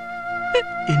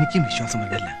 എനിക്കും വിശ്വാസം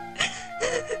വരുന്നില്ല.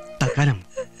 തൽക്കാലം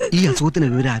ഈ അസുഖത്തിന്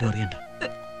വിവരം ആരും അറിയണ്ട.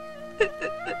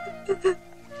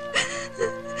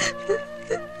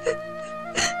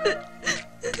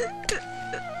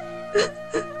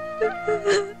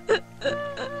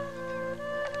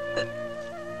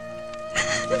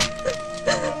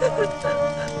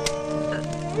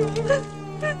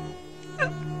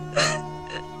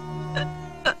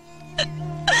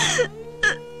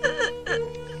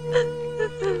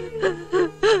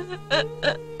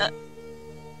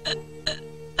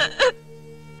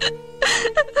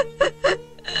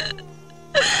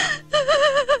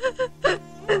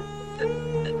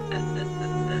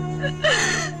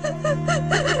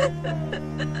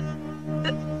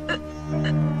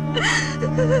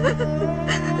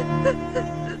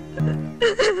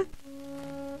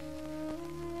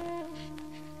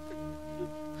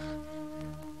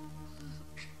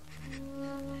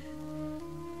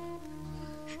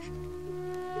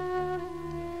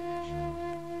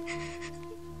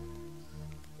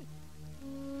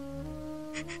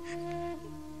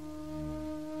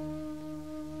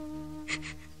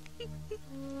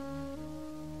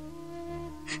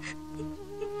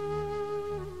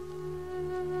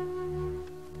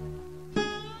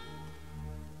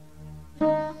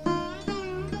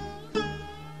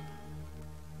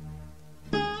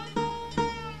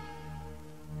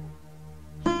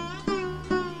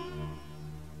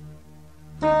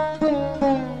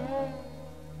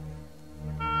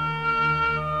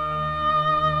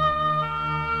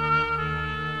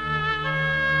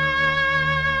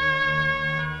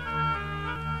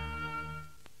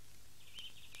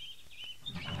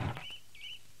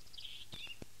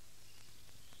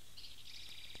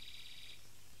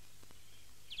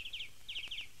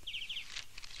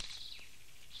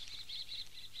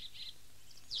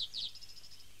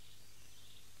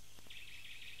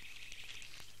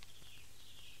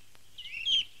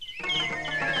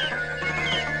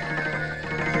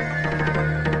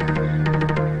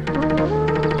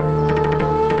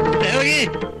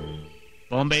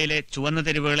 ബോംബെയിലെ ചുവന്ന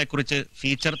തെരുവുകളെക്കുറിച്ച്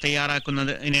ഫീച്ചർ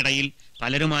തയ്യാറാക്കുന്നതിനിടയിൽ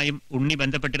പലരുമായും ഉണ്ണി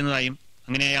ബന്ധപ്പെട്ടിരുന്നതായും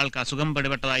അങ്ങനെ അയാൾക്ക് അസുഖം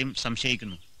പിടിപെട്ടതായും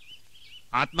സംശയിക്കുന്നു.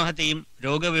 ആത്മഹത്യയും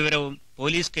രോഗവിവരവും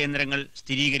പോലീസ് കേന്ദ്രങ്ങൾ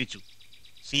സ്ഥിരീകരിച്ചു.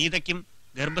 സീതയ്ക്കും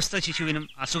ഗർഭസ്ഥ ശിശുവിനും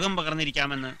അസുഖം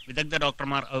പകർന്നിരിക്കാമെന്ന് വിദഗ്ധ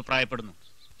ഡോക്ടർമാർ അഭിപ്രായപ്പെടുന്നു.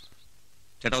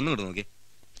 ചേട്ടാ ഒന്നും ഇങ്ങോട്ട് നോക്കി.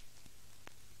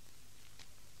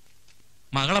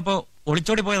 മകളപ്പോ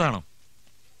ഒളിച്ചോടി പോയതാണോ?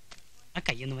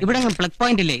 ഇവിടെ പ്ലഗ്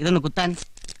പോയിന്റ് ഇല്ലേ, ഇതൊന്ന് കുത്താൻ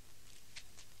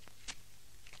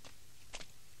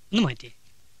ഒന്ന് മാറ്റി.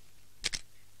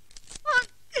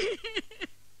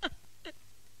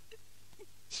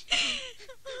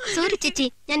 സോറി ചേച്ചി,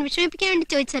 ഞാൻ വിഷമിപ്പിക്കാൻ വേണ്ടി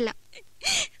ചോദിച്ചല്ല.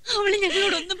 അവള്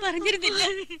ഞങ്ങളോടൊന്നും പറഞ്ഞിരുന്നില്ല.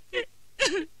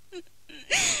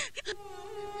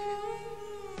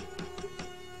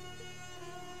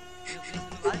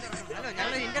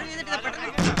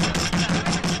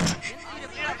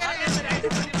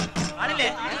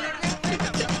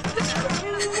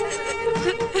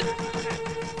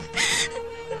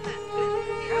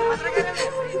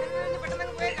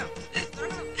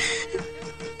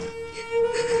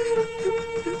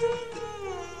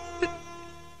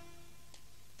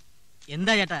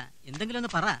 എന്താ ചേട്ടാ, എന്തെങ്കിലും ഒന്ന്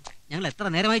പറ. ഞങ്ങൾ എത്ര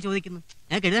നേരമായി ചോദിക്കുന്നു.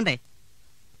 ഞങ്ങൾക്ക് എഴുതണ്ടേ?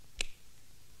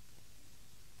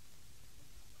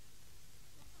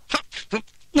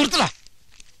 നിർത്തല.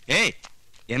 ഏയ്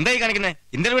എന്തായി കാണിക്കുന്നേ?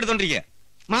 ഇന്റർവ്യൂ എടുത്തോണ്ടിരിക്കുക.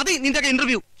 മതി നിന്റെ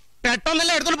ഇന്റർവ്യൂ.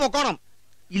 പെട്ടെന്നല്ല എടുത്തോണ്ട് പോക്കോണം,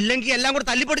 ഇല്ലെങ്കിൽ എല്ലാം കൂടെ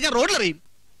തല്ലിപ്പൊടി ഞാൻ റോഡിലെറിയും.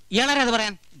 ഇയാളാരെ അത്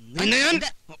പറയാൻ?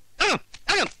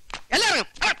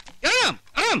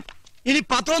 ഇനി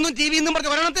പത്രമൊന്നും ടി വിന്നും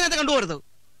പറഞ്ഞ് ഒരെണ്ണത്തിനകത്ത് കണ്ടുപോരുത്.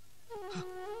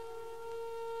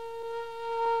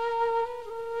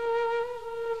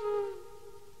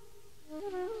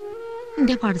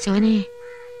 എന്റെ പഠിച്ചവനെ,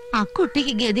 ആ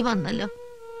കുട്ടിക്ക് ഗതി വന്നല്ലോ.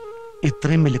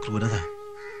 ഇത്രയും വലിയ ക്രൂരത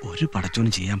ഒരു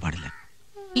പടച്ചോനും ചെയ്യാൻ പാടില്ല.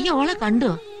 ഈ ഓളെ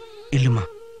കണ്ടോ? ഇല്ലുമ്മ,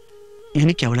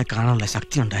 എനിക്ക് അവളെ കാണാനുള്ള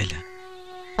ശക്തി ഉണ്ടായില്ല.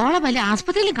 ഓളെ വലിയ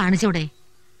ആസ്പത്രിയിലും കാണിച്ചൂടെ?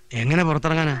 എങ്ങനെ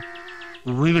പുറത്തിറങ്ങാനാ?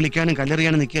 ഊയി വിളിക്കാനും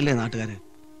കല്ലെറിയാനും നിൽക്കല്ലേ നാട്ടുകാര്.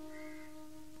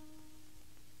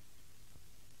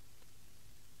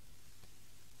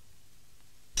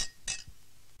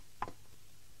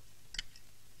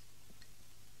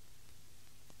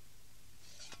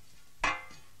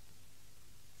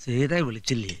 സീത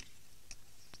വിളിച്ചില്ലേ?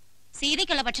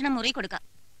 സീതയ്ക്കുള്ള ഭക്ഷണം മുറി കൊടുക്കാം.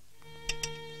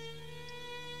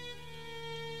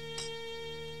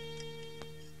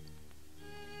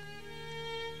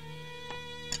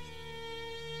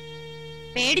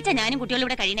 പേടിച്ച ഞാനും കുട്ടികളും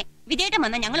ഇവിടെ കഴിയണേ. വിജയേട്ടൻ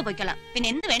വന്നാൽ ഞങ്ങൾ പോയിക്കൊള്ളാം. പിന്നെ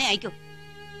എന്ത് വേണേ അയക്കൂ.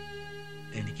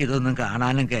 എനിക്കിതൊന്നും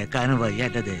കാണാനും കേൾക്കാനും വയ്യ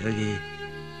എന്റെ ദേവകി.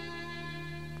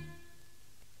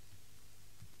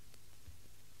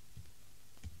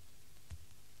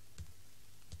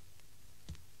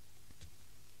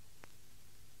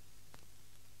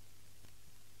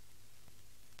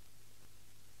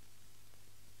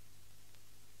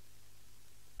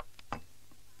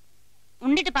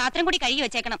 ഉണ്ടിട്ട് പാത്രം കൂടി കഴുകി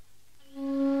വെച്ചേക്കണം.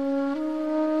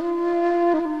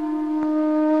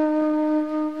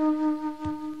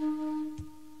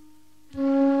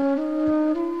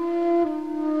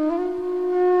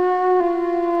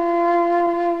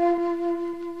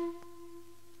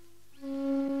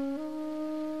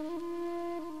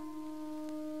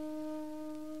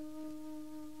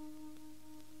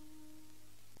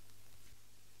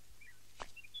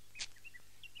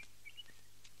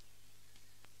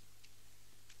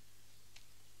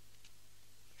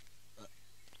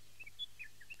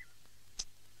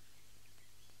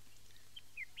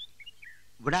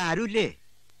 ഇവിടെ ആരുമില്ലേ?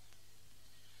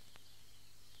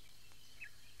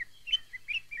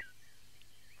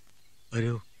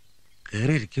 ഒരു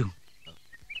കേറിയിരിക്കൂ.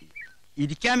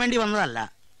 ഇരിക്കാൻ വേണ്ടി വന്നതല്ല.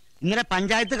 ഇന്നലെ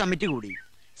പഞ്ചായത്ത് കമ്മിറ്റി കൂടി.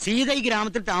 സീത ഈ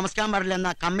ഗ്രാമത്തിൽ താമസിക്കാൻ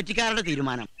പാടില്ലെന്ന കമ്മിറ്റിക്കാരുടെ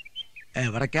തീരുമാനം.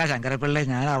 എവിടേക്കാ ശങ്കരപ്പിള്ളേ?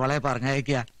 ഞാൻ അവളെ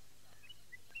പറഞ്ഞയക്ക.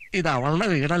 ഇത് അവളുടെ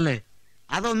വീടല്ലേ?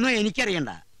 അതൊന്നും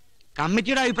എനിക്കറിയണ്ട.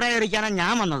 കമ്മിറ്റിയുടെ അഭിപ്രായം അറിയിക്കാനാണ്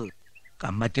ഞാൻ വന്നത്.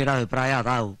 കമ്മിറ്റിയുടെ അഭിപ്രായം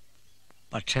അതാവും.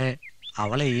 പക്ഷേ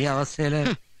അവളെ ഈ അവസ്ഥയില്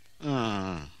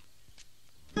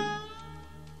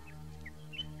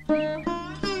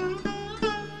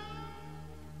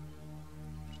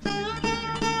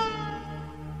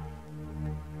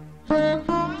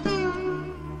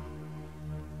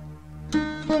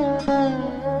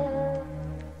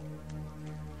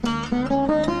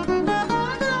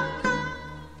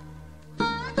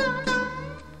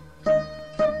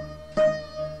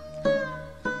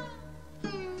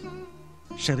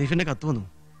ഷെരീഫിന്റെ കത്ത് വന്നു.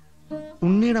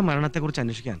 ഉണ്ണിയുടെ മരണത്തെക്കുറിച്ച്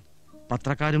അന്വേഷിക്കാൻ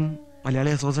പത്രക്കാരും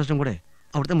മലയാളി അസോസിയേഷനും കൂടെ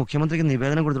അവിടുത്തെ മുഖ്യമന്ത്രിക്ക്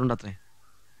നിവേദനം കൊടുത്തിട്ടുണ്ട് അത്രേ.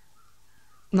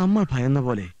 നമ്മൾ ഭയന്ന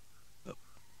പോലെ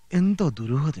എന്തോ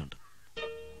ദുരൂഹതയുണ്ട്.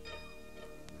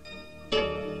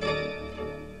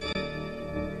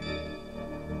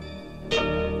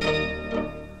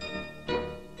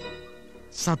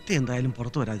 സത്യം എന്തായാലും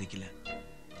പുറത്തു വരാതിരിക്കില്ല.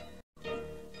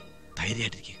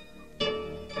 ധൈര്യമായിട്ടിരിക്കുക.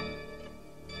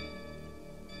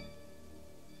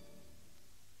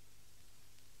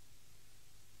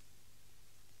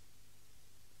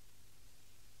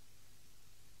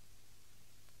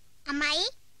 അമ്മായി,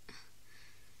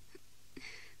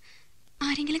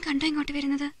 ആരെങ്കിലും കണ്ടോ ഇങ്ങോട്ട്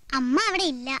വരുന്നത്? അമ്മ അവിടെ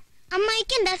ഇല്ല.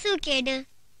 അമ്മായിക്ക് എന്താ സൂക്കേട്?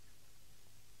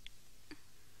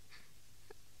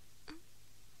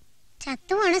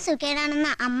 ചത്തുപോണ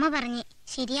സുഖേടാണെന്ന് അമ്മ പറഞ്ഞു.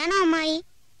 ശരിയാണോ അമ്മായി?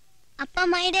 അപ്പ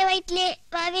അമ്മായിയുടെ വയറ്റില്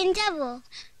വാവെഞ്ചാവോ?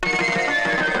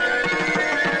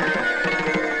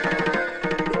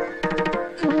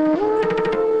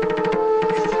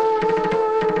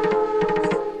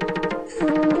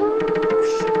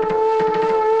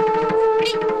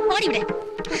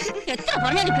 എത്ര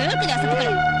പറഞ്ഞാലും കേൾക്കില്ല.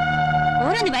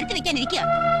 ഓരോന്ന് വരുത്തി വെക്കാനിരിക്കുക.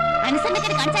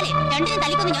 അനുസരണക്കാരെ കാണിച്ചാലേ രണ്ടിനും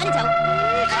തലിക്കൊന്ന് ഞാനും ചാവും.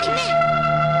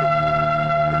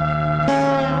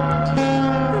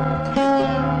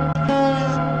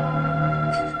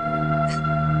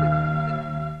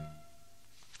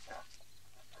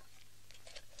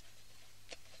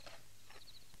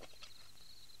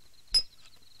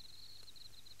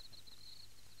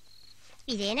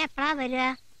 വിജയൻ എപ്പഴാ വരിക?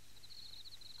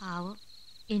 ആവോ,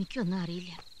 എനിക്കൊന്നും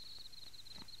അറിയില്ല.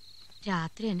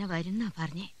 രാത്രി എന്നെ വരുന്നാ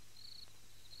പറഞ്ഞേ.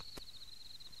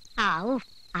 ആവൂ,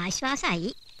 ആശ്വാസായി.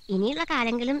 ഇനിയുള്ള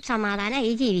കാലങ്ങളും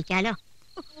സമാധാനമായി ജീവിക്കാലോ.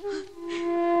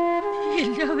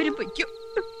 എല്ലാവരും പൊയ്ക്കും.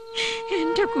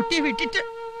 എന്റെ കുട്ടിയെ വിട്ടിട്ട്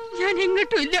ഞാൻ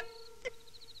എങ്ങോട്ടുമില്ല.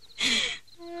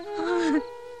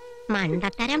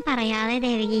 മണ്ടത്തരം പറയാതെ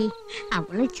ദേവകി,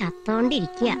 അവള്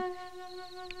ചത്തോണ്ടിരിക്കുക.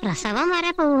 പ്രസവം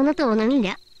വരെ പോകുന്നു തോന്നണില്ല.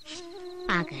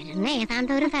 പകരുന്ന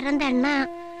ഏതാണ്ട് ഒരു തരം തെണ്ണ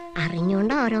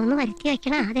അറിഞ്ഞുകൊണ്ട് ഓരോന്ന് വരുത്തി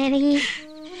വെക്കണ ദേവകി.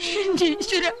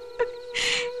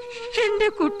 എന്റെ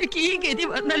കുട്ടിക്ക് ഈ ഗതി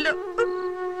വന്നല്ലോ.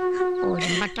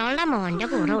 ഉടുമ്പട്ടോളുടെ മോന്റെ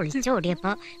കൂടെ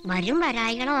ഒളിച്ചോടിയപ്പോ വരും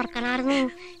വരായികളെ ഓർക്കണായിരുന്നു.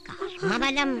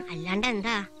 കർമ്മബലം അല്ലാണ്ട്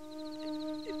എന്താ?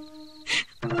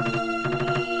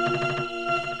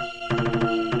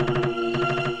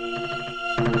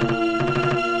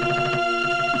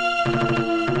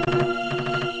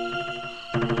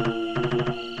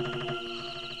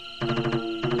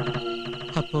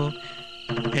 അപ്പോ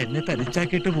എന്നെ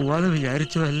തനിച്ചാക്കിയിട്ട് പോവാന്ന്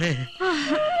വിചാരിച്ചു അല്ലേ?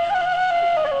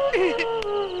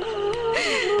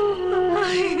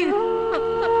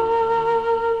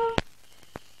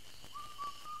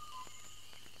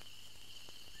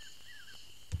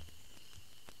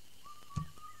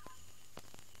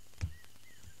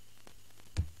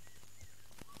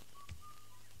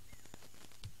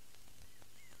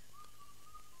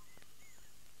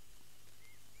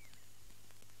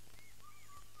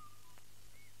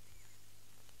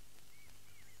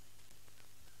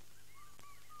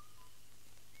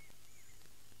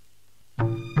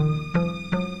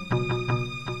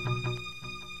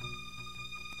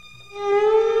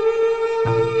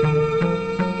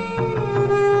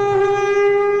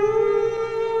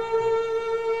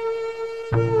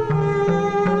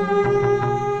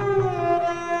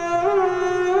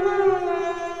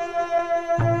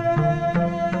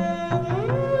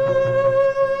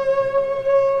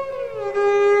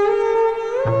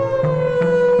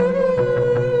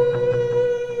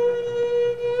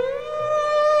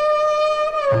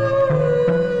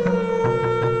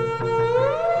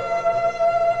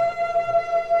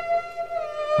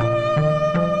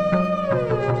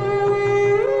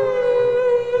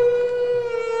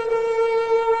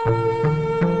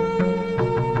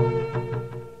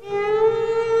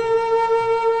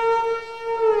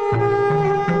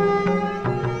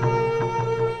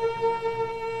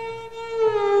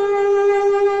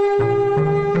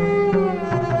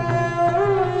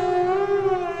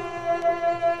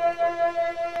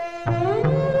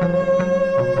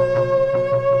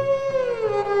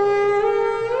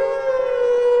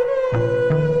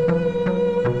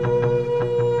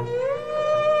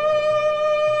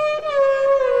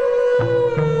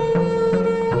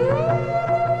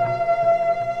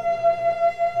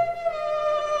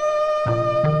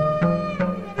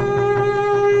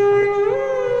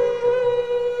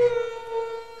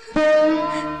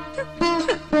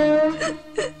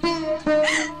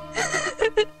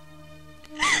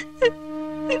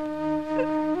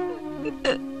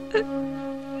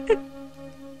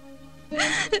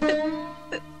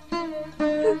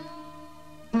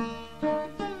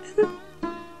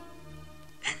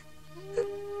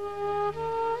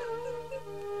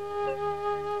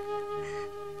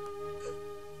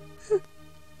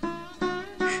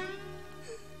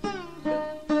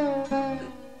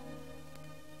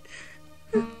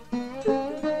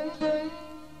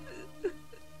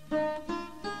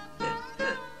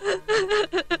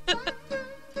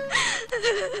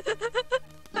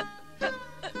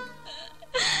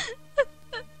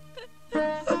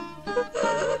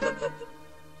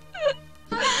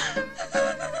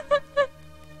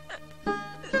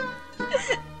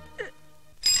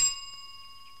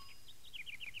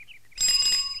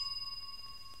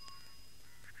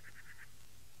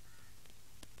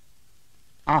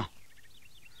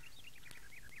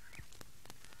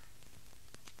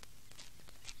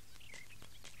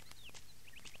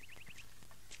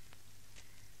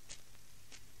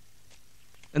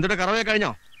 എന്നിട്ട് കറവേ കഴിഞ്ഞോ?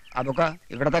 അതൊക്കെ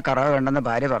ഇവിടത്തെ കറവ വേണ്ടെന്ന്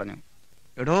ഭാര്യ പറഞ്ഞു.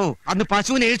 എടോ അന്ന്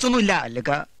പശുവിന് എഴുത്തൊന്നുമില്ല.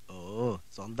 അല്ലക്ക. ഓ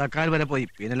സ്വന്തക്കാർ വരെ പോയി,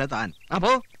 പിന്നല്ല താൻ.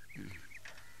 അപ്പോ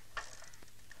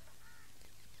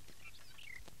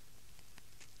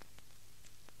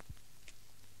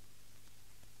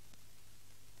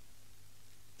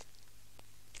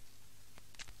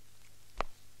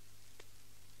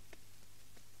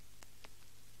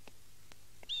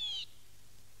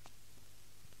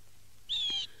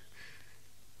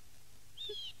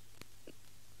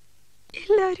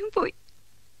എല്ലാരും പോയി,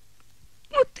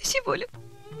 മുത്തശ്ശി പോലും.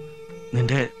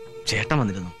 നിന്റെ ചേട്ടൻ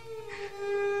വന്നിരുന്നു.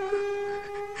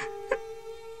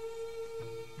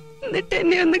 എന്നിട്ട്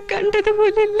എന്നെ ഒന്ന്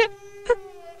കണ്ടതുപോലില്ല.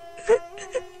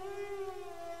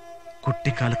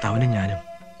 കുട്ടിക്കാലത്ത് അവനും ഞാനും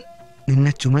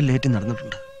നിന്നെ ചുമലേറ്റി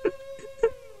നടന്നിട്ടുണ്ട്.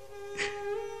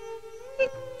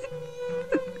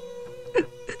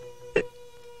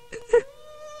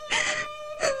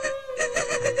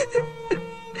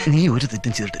 നീ ഒരു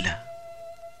തെറ്റും ചെയ്തിട്ടില്ല.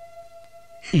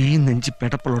 ഈ നെഞ്ചി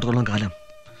പെടപ്പുള്ളിടത്തോളം കാലം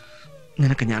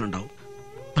നിനക്ക് ഞാനുണ്ടാവും.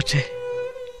 പക്ഷേ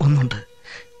ഒന്നുണ്ട്,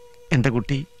 എന്റെ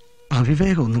കുട്ടി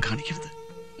അവിവേകം ഒന്നും കാണിക്കരുത്.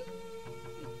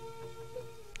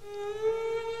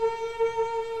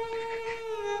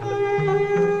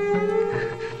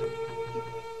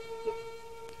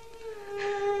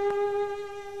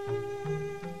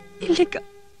 ഇല്ലിക്ക,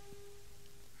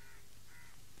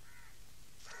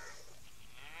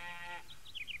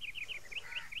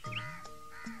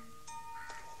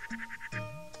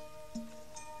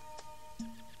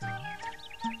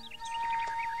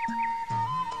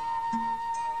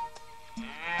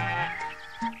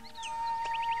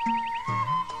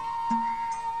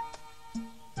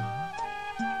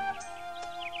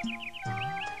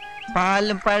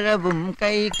 പാലും പഴവും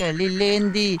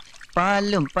കൈകളിലേന്തി,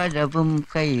 പാലും പഴവും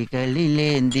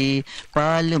കൈകളിലേന്തി,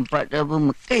 പാലും പഴവും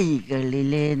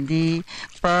കൈകളിലേന്തി,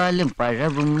 പാലും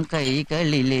പഴവും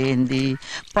കൈകളിലേന്തി,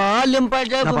 പാലും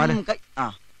പഴവും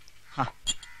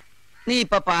നീ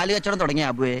ഇപ്പൊ പാല് കച്ചവടം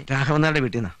തുടങ്ങിയ അബുവേ? രാഘവനാരുടെ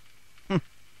വീട്ടിൽ നിന്നാ.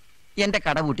 എന്റെ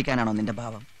കട പൂട്ടിക്കാനാണോ നിന്റെ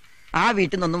ഭാവം? ആ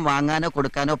വീട്ടിൽ നിന്നൊന്നും വാങ്ങാനോ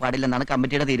കൊടുക്കാനോ പാടില്ലെന്നാണ്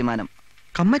കമ്മിറ്റിയുടെ തീരുമാനം.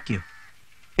 കമ്മിറ്റിയോ?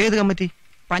 ഏത് കമ്മിറ്റി?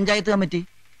 പഞ്ചായത്ത് കമ്മിറ്റി.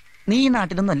 നീ ഈ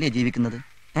നാട്ടിലൊന്നും അല്ലേ ജീവിക്കുന്നത്?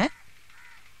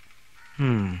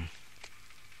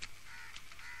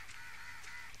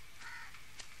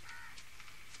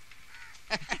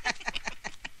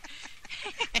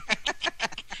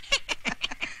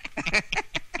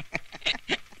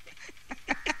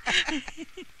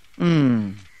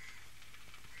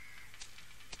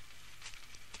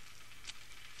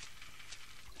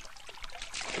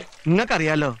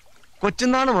 നിങ്ങൾക്കറിയാലോ,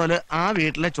 കൊച്ചുനാണ് പോലെ ആ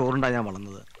വീട്ടിലെ ചോറുണ്ടാ ഞാൻ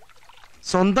വളർന്നത്.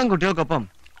 സ്വന്തം കുട്ടികൾക്കൊപ്പം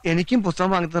എനിക്കും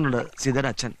പുസ്തകം വാങ്ങിത്തന്നുണ്ട് സീതയുടെ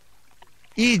അച്ഛൻ.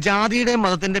 ഈ ജാതിയുടെ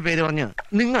മതത്തിന്റെ പേര് പറഞ്ഞ്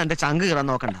നിങ്ങൾ എന്റെ ചങ്ക് കീറാൻ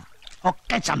നോക്കണ്ട.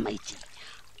 ഒക്കെ സമ്മതിച്ചു.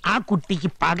 ആ കുട്ടിക്ക്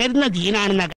പകരുന്ന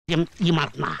ദീനാണെന്ന കാര്യം ഈ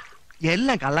മറന്ന.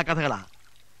 എല്ലാം കള്ളക്കഥകളാ.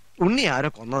 ഉണ്ണി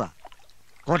ആരോ കൊന്നതാ.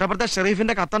 കോട്ടപ്പുറത്തെ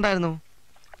ഷെറീഫിന്റെ കത്തുണ്ടായിരുന്നു.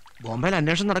 ബോംബെയിൽ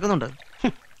അന്വേഷണം നടക്കുന്നുണ്ട്.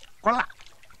 കൊള്ളാം.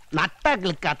 നട്ട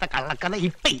കിളിക്കാത്ത കള്ളക്കഥ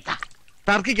ഇപ്പൊ ഇതാ.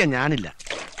 തർക്കിക്കാൻ ഞാനില്ല.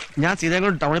 ഞാൻ സീതയും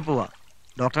കൊണ്ട് ടൗണിൽ പോവാ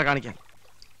ഡോക്ടറെ കാണിക്കാൻ.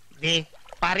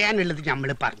 പറയാനുള്ളത്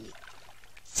നമ്മള് പറഞ്ഞു.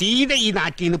 സീത ഈ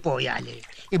നാട്ടിൽ നിന്ന് പോയാല്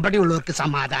ഇവിടെയുള്ളവർക്ക്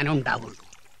സമാധാനം ഉണ്ടാവുള്ളൂ.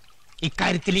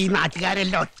 ഇക്കാര്യത്തിൽ ഈ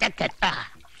നാട്ടുകാരെല്ലാം ഒറ്റക്കെട്ടാ.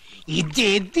 ഇത്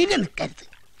എതിര് നിൽക്കരുത്.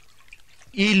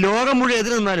 ഈ ലോകം മുഴുവൻ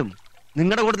എതിര് നിന്നാലും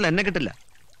നിങ്ങളുടെ കൂട്ടത്തിൽ എന്നെ കിട്ടില്ല.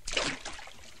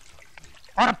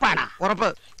 ഉറപ്പാണാ? ഉറപ്പ്.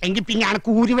 എങ്കിൽ പിന്നെ ഞാൻ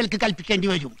കൂലിവിലക്ക് കൽപ്പിക്കേണ്ടി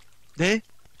വരും.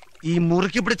 ഈ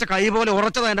മുറുക്കി പിടിച്ച കൈ പോലെ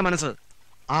ഉറച്ചതാ എന്റെ മനസ്സ്.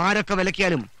 ആരൊക്കെ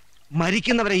വിലക്കിയാലും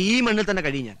മരിക്കുന്നവരെ ഈ മണ്ണിൽ തന്നെ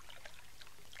കഴിയും ഞാൻ.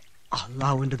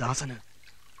 അള്ളാഹുവിന്റെ ദാസന്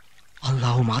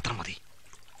അള്ളാഹു മാത്രം മതി.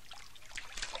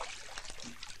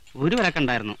 ഒരു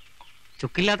വിലക്കുണ്ടായിരുന്നു.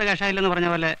 ചുക്കില്ലാത്ത കഷായില്ലെന്ന് പറഞ്ഞ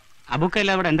പോലെ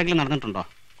അബുക്കല്ല അവിടെ എന്തെങ്കിലും നടന്നിട്ടുണ്ടോ?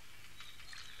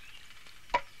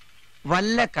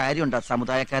 വല്ല കാര്യമുണ്ടോ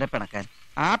സമുദായക്കാരെ പിണക്കാൻ?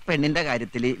 ആ പെണ്ണിന്റെ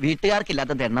കാര്യത്തില്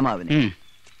വീട്ടുകാർക്കില്ലാത്ത ദണ്ണമാവിന്.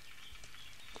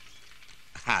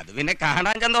 അത് പിന്നെ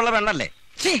കാണാൻ ചന്തമുള്ള പെണ്ണല്ലേ.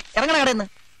 ഇറങ്ങണ കടന്ന്.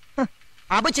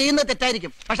 അബു ചെയ്യുന്നത്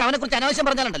തെറ്റായിരിക്കും, പക്ഷെ അവനെ കുറിച്ച് അനാവശ്യം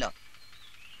പറഞ്ഞാലുണ്ടല്ലോ.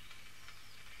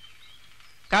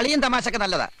 കളിയും തമാശക്കെ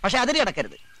നല്ലതാ, പക്ഷെ അതിന്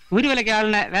കിടക്കരുത്. ഒരു വിലക്ക്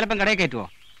ആളിനെ വേലപ്പം കടയിൽ കയറ്റുവോ?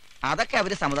 അതൊക്കെ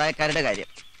അവര് സമുദായക്കാരുടെ കാര്യം.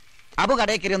 അബു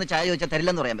കടയിൽ കയറി ഒന്ന് ചായ ചോദിച്ചാൽ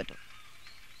തരില്ലെന്ന് പറയാൻ പറ്റും.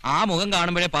 ആ മുഖം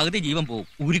കാണുമ്പോഴേ പകുതി ജീവൻ പോവും.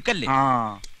 ഉരുക്കല്ലേ?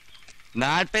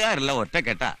 നാട്ടുകാരല്ല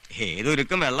ഒറ്റക്കെട്ട.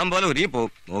 ഏതൊരുക്കും വെള്ളം പോലെ ഉരുകി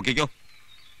പോവും. നോക്കിക്കോ.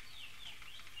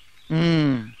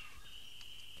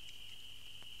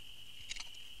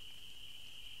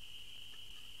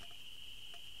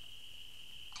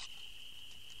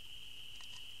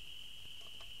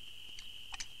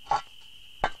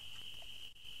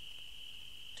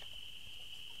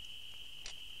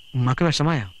 ഉമ്മക്ക്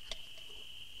വിഷമായ?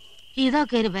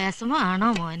 ഇതൊക്കെ ഒരു വിഷമാണോ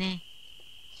മോനെ?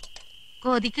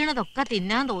 കൊതിക്കണതൊക്കെ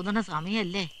തിന്നാൻ തോന്നുന്ന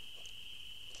സമയല്ലേ?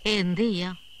 എന്ത്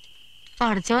ചെയ്യാം,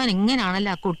 പഠിച്ചവൻ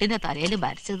ഇങ്ങനാണല്ലോ ആ കുട്ടിന്റെ തലയിൽ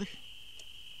ഭരിച്ചത്.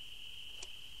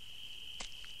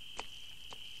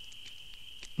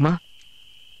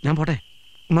 ഞാൻ പോട്ടെ,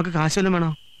 ഉമ്മക്ക് കാശ് വല്ലതും വേണോ?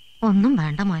 ഒന്നും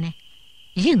വേണ്ട മോനെ,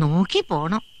 ഈ നോക്കി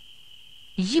പോണം.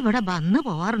 ഈ ഇവിടെ വന്ന്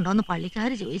പോവാറുണ്ടോന്ന്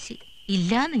പള്ളിക്കാര് ചോദിച്ചു.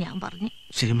 ഇല്ലാന്ന് ഞാൻ പറഞ്ഞു.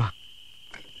 ശരിമ്മ,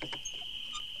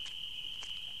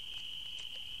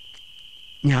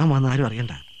 ഞാൻ വന്നാരും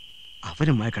അറിയണ്ട.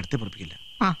 അവരുമായി കടത്തി പൊറപ്പിക്കില്ല.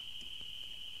 ആ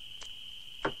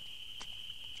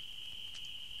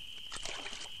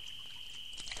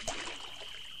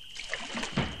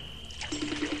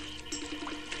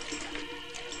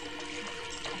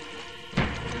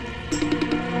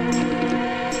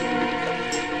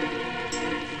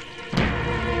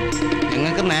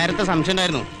ഞങ്ങൾക്ക് നേരത്തെ സംശയം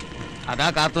ഉണ്ടായിരുന്നു, അതാ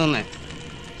കാത്തു നിന്നേ.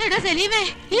 എടാ സലീമേ,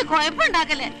 ഈ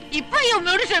കുഴപ്പമുണ്ടാക്കല്ലേ. ഇപ്പൊ ഈ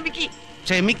ഉമ്മയോട്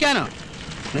ക്ഷമിക്കാനോ?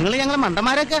 നിങ്ങൾ ഞങ്ങൾ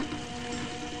മണ്ടന്മാരൊക്കെ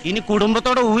ഇനി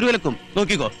കുടുംബത്തോടെ ഊരുവെലക്കും.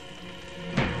 നോക്കിക്കോ.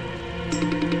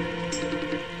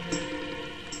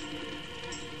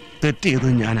 തെറ്റ്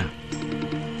ചെയ്തത്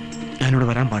ഞാനിവിടെ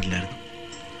വരാൻ പാടില്ലായിരുന്നു.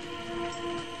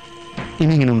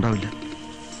 ഇനി ഇങ്ങനെ ഉണ്ടാവില്ല.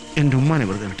 എന്റെ ഉമ്മാനെ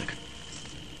വെറുതെ വിട്ടേക്ക്.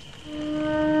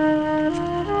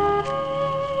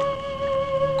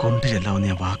 കൊണ്ടു ചെല്ലാമെന്ന്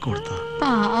ഞാൻ വാക്ക് കൊടുത്ത.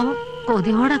 പാവം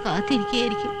കൊതിയോടെ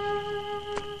കാത്തിരിക്കുകയായിരിക്കും.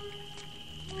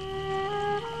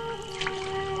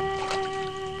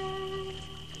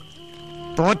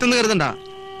 തോറ്റെന്ന് കരുതണ്ട.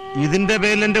 ഇതിന്റെ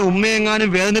പേരിൽ എന്റെ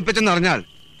ഉമ്മയെങ്ങാനും വേദനിപ്പിച്ചെന്ന് അറിഞ്ഞാൽ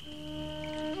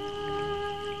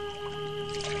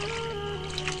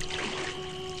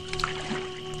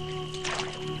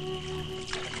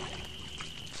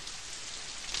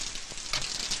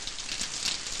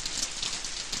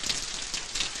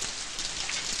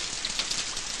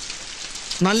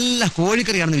നല്ല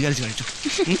കോഴിക്കറിയാണെന്ന് വിചാരിച്ചു കഴിച്ചു.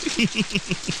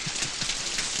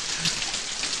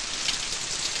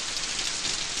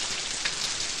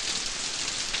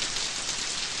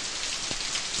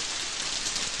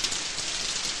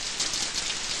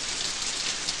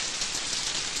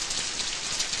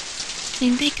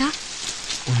 എന്തേക്കാ?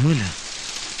 ഒന്നുമില്ല.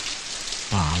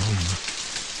 പാവം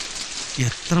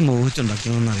എത്ര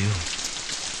മോഹിച്ചുണ്ടാക്കിയെന്നറിയോ?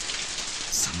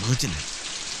 സമ്മതിച്ചില്ലേ?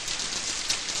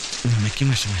 ഉമ്മയ്ക്കും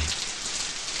വിഷമായി.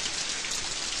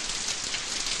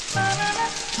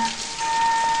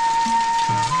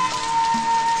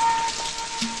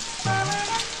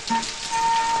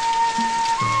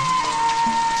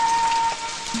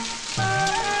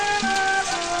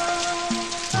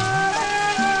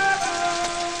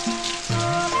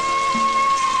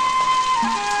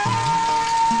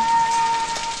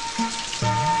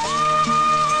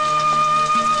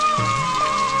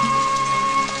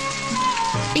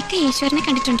 ഈശ്വരനെ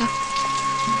കണ്ടിട്ടുണ്ടോ?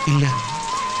 ഇല്ല.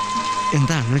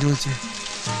 എന്താ അങ്ങനെ ചോദിച്ചേ?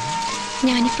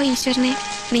 ഞാനിപ്പോ ഈശ്വരനെ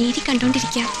നേരി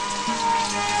കണ്ടോണ്ടിരിക്കുക.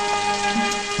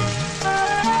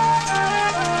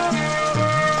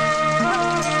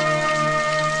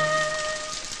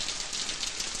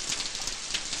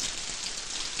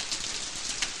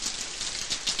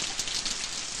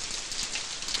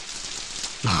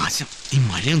 നാശം, ഈ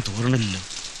മഴയും തോരണില്ലല്ലോ.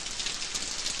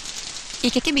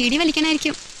 ഇക്കയ്ക്ക് ബീഡി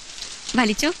വലിക്കണായിരിക്കും.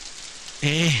 വലിച്ചോ?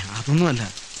 അതൊന്നുമല്ല.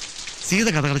 സീത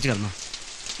കഥ കളിച്ച് കിടന്നോ?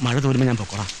 മഴ തോരുമ്പോ ഞാൻ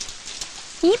പൊക്കോളാം.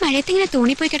 ഈ മഴയത്ത് ഇങ്ങനെ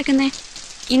തോണിപ്പോയി കിടക്കുന്നേ?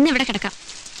 ഇന്ന് ഇവിടെ കിടക്കാം.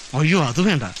 അയ്യോ, അത്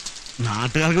വേണ്ട.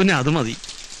 നാട്ടുകാർക്ക് പിന്നെ അത് മതി.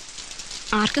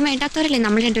 ആർക്കും വേണ്ടാത്തവരല്ലേ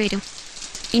നമ്മൾ രണ്ടുപേരും.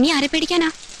 ഇനി ആരെ പേടിക്കാനാ?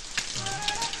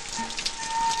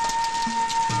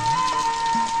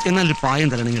 എന്നാലൊരു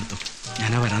പായം തരണെങ്കിൽ എടുത്തു.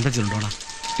 ഞാൻ ആ വരാന്ത ചെറുണ്ടോളാം.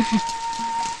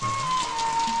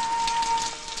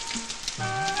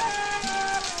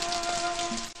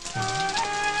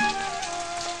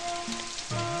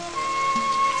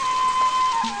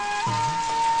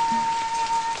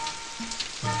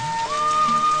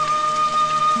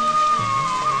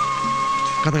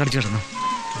 കഥ കടിച്ചു കിടന്നു.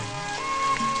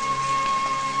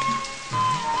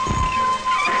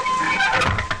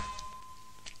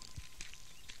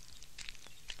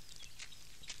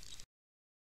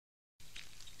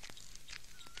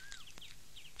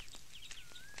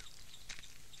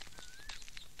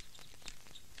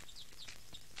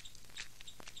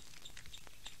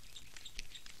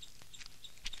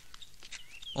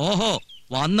 ഓഹോ,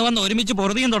 വന്ന് ഒരുമിച്ച്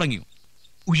പൊറുതിയും തുടങ്ങിയോ?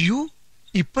 ഉയ്യോ,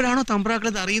 ഇപ്പോഴാണോ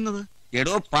തമ്പ്രാക്കളത് അറിയുന്നത്?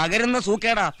 എടോ, പകരുന്ന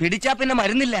സൂക്കേടാ. പിടിച്ചാ പിന്നെ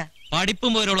മരുന്നില്ല.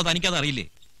 പഠിപ്പും പോലുള്ള തനിക്കത് അറിയില്ലേ?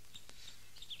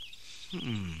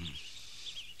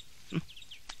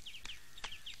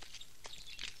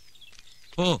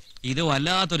 ഓ, ഇത്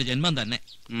വല്ലാത്തൊരു ജന്മം തന്നെ.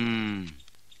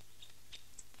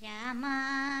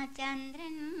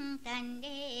 രാമചന്ദ്രൻ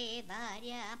തന്റെ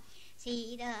ഭാര്യ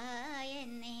സീത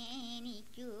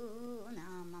എന്നേനിക്കു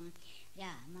നാമം.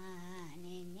 രാമനെയുപേക്ഷിച്ചു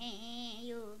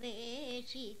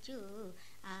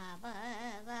അവവദത്താൽ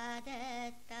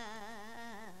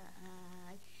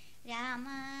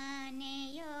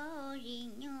രാമനെയൊഴിഞ്ഞു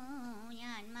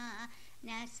ഞാൻ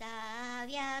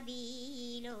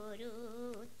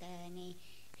മനസാവ്യാപിയിലൊരുത്തനെ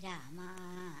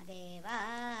രാമദേവാ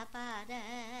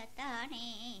പാദത്താണേ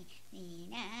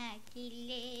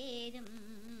നിനക്കില്ലേതും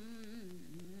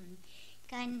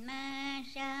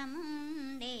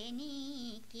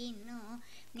കന്മഷമുണ്ടെനിക്കുന്നു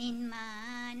നിൻ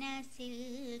മനസ്സിൽ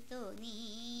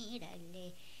തോന്നിയിടല്ലേ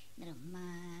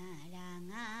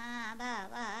നിർമ്മലാങ്ങാ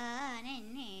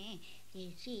ഭവാനെന്നെ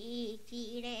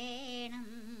രക്ഷിച്ചിടേണം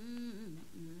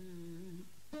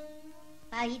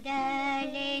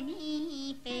പൈതലെ നീ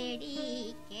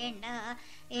പേടിക്കേണ്ട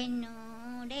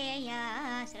എന്നോടെ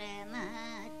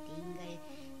ആശ്രമത്തിങ്കൾ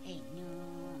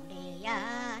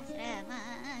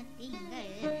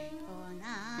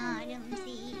പോന്നാലും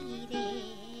സീരേ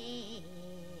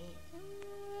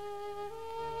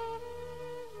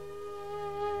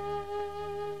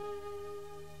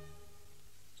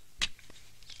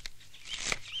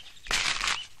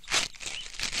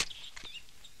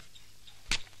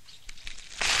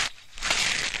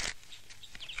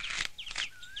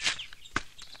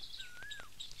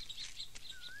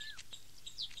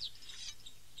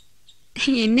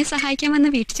എന്നെ സഹായിക്കാൻ വന്ന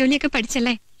വീട്ടുജോലിയൊക്കെ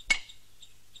പഠിച്ചല്ലേ?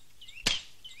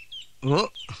 ഓ,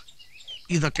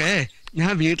 ഇതൊക്കെ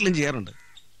ഞാൻ വീട്ടിലും ചെയ്യാറുണ്ട്.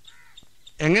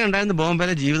 എങ്ങനെ ഉണ്ടായിരുന്നു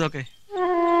ബോംബെയിലെ ജീവിതമൊക്കെ?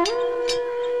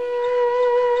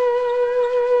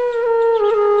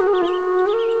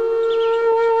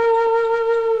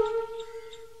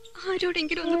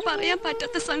 ആരോടെങ്കിലും ഒന്നും പറയാൻ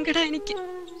പറ്റാത്ത സങ്കടം എനിക്ക്.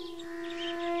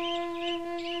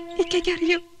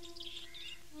 എനിക്കറിയോ,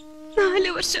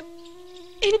 4 വർഷം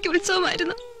എനിക്ക്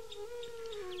ഉത്സവമായിരുന്നു.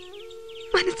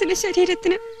 മനസ്സിന്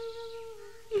ശരീരത്തിന്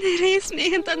നിറയെ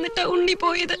സ്നേഹം തന്നിട്ടാ ഉണ്ണി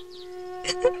പോയത്.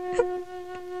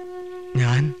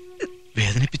 ഞാൻ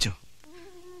വേദനിപ്പിച്ചോ?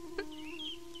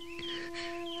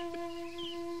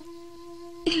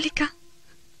 ഇല്ലിക്ക,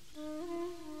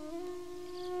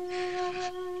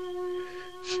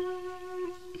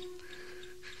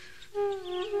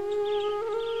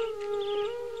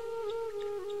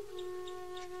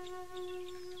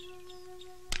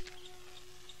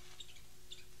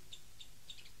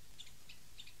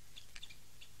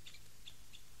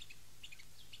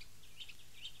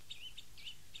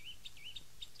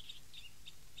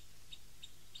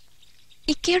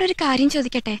 ഇക്കയോട് ഒരു കാര്യം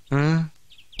ചോദിക്കട്ടെ?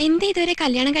 എന്താ ഇതുവരെ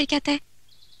കല്യാണം കഴിക്കാത്തെ?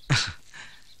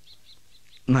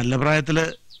 നല്ല പ്രായത്തില്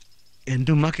എന്റെ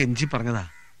ഉമ്മ കെഞ്ചി പറഞ്ഞതാ,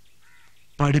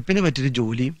 പഠിപ്പിന് പറ്റിയൊരു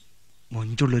ജോലിയും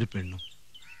മൊഞ്ചുള്ളൊരു പെണ്ണും.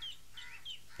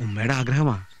 ഉമ്മയുടെ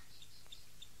ആഗ്രഹമാ.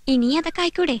 ഇനി അതൊക്കെ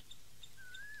ആയിക്കൂടെ?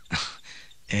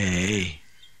 ഏയ്,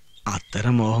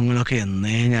 അത്തരം മോഹങ്ങളൊക്കെ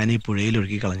എന്നേ ഞാൻ ഈ പുഴയിൽ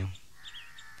ഒഴുകി കളഞ്ഞു.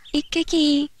 ഇക്കയ്ക്ക്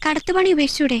ഈ കടത്തുപണി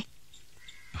ഉപേക്ഷിച്ചൂടെ?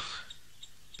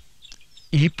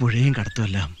 ഈ പുഴയും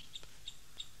കടത്തുമെല്ലാം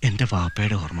എന്റെ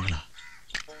വാപ്പയുടെ ഓർമ്മകളാ.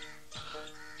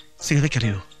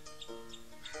 സീതയ്ക്കറിയോ,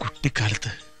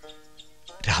 കുട്ടിക്കാലത്ത്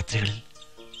രാത്രികളിൽ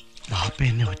വാപ്പ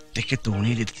എന്നെ ഒറ്റയ്ക്ക്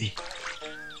തോണിയിലിരുത്തി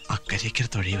അക്കരയ്ക്കര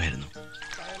തൊഴിയുമായിരുന്നു.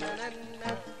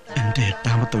 എന്റെ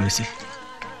 8ാമത്തെ വയസ്സിൽ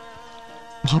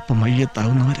വാപ്പ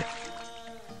മയ്യത്താവുന്നവരെ.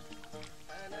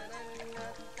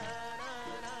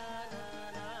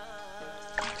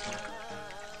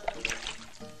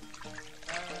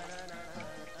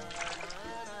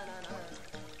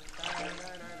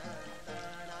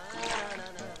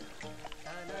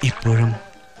 ഇപ്പോഴും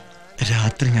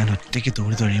രാത്രി ഞാൻ ഒറ്റയ്ക്ക്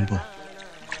തോണി തൊഴിയുമ്പോൾ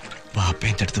വാപ്പ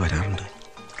എൻ്റെ അടുത്ത് വരാറുണ്ട്.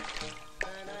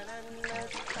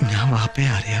 ഞാൻ വാപ്പയെ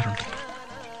അറിയാറുണ്ട്.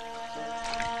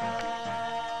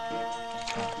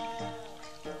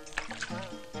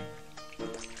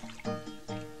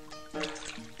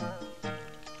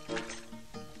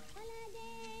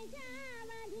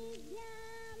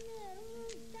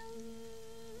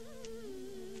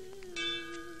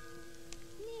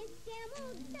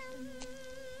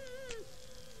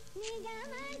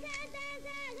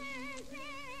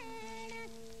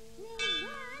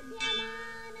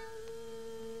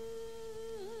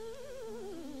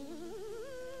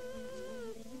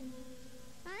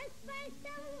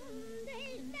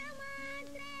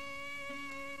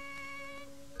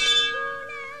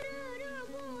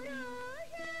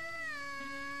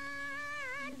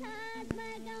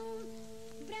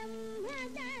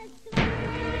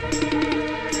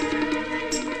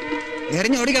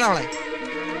 എറിഞ്ഞോടിക്കണ അവളെ.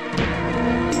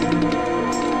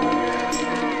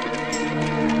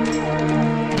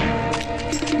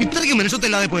 ഇത്രയ്ക്ക്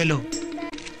മനുഷ്യത്വമില്ലാതെ പോയല്ലോ.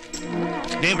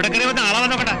 ഇവിടെ കയറി വന്ന ആളാ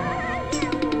നോക്കട്ടെ.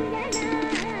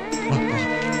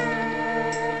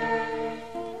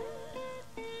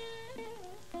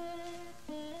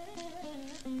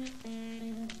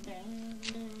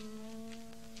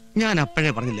 ഞാൻ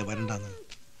അപ്പോഴേ പറഞ്ഞില്ലേ വരണ്ടാന്ന്.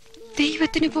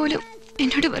 ദൈവത്തിന് പോലും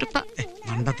എന്നോട് വെറുപ്പ.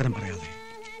 മണ്ടത്തരം പറയാതെ.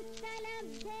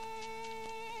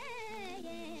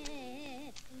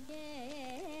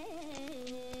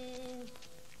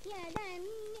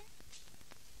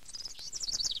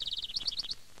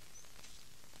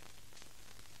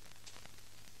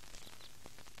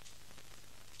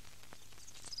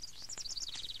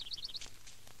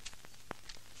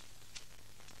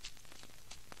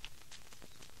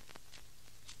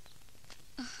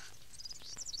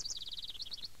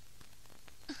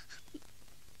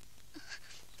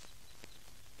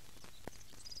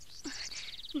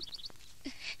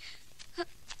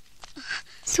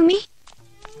 സുമി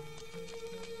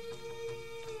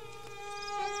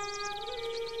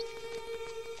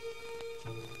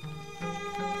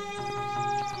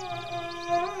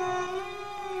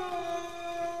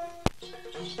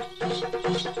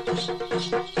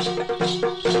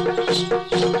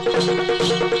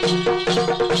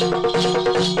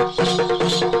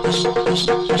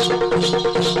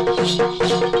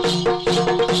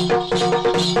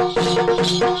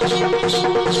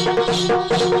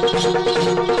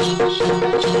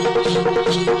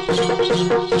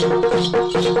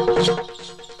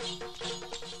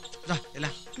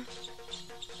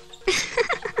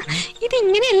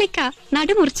ഇതിങ്ങനെയല്ലേക്കാ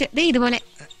നടുമുറിച്ച് ദേ ഇതുപോലെ.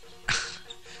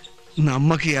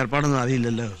 നമ്മക്ക് ഏർപ്പാടൊന്നും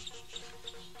അറിയില്ലല്ലോ.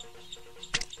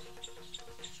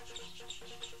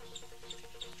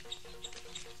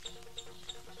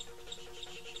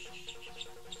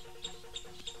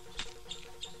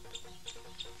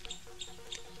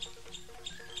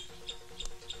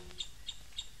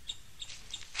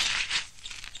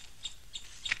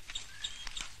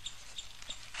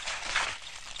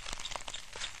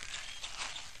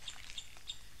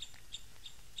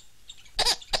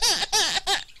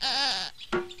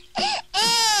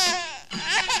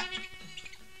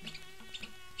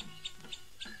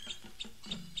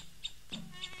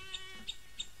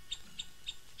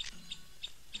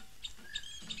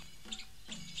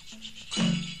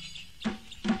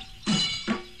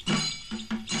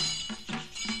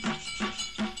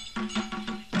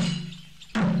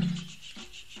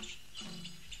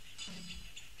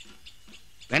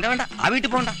 വേണ്ട വേണ്ട, ആ വീട്ടിൽ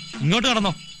പോണ്ട, ഇങ്ങോട്ട്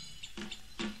കടന്നോ.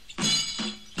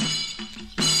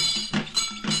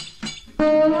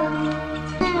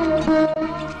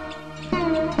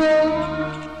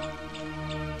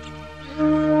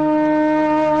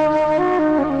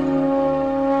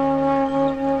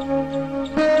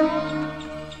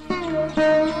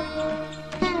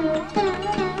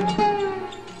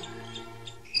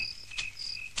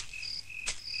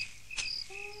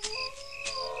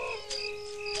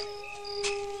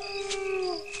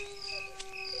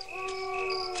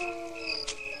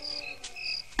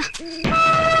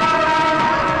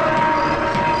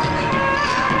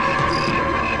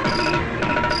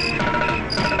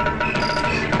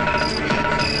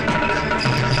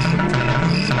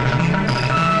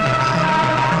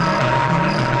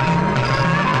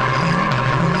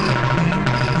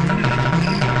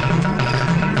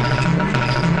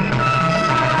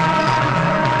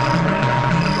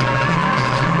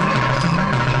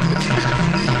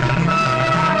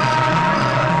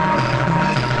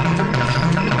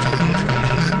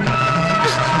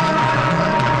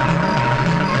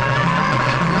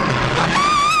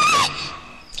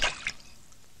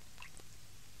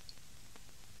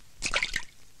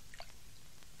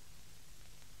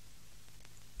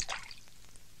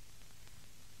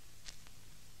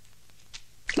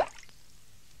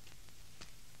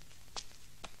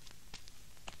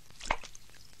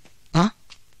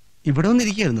 ഇവിടെ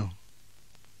വന്നിരിക്കുകയായിരുന്നോ?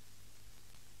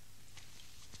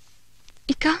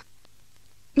 ഇക്ക,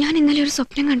 ഞാൻ ഇന്നലെ ഒരു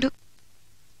സ്വപ്നം കണ്ടു.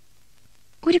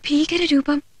 ഒരു ഭീകര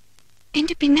രൂപം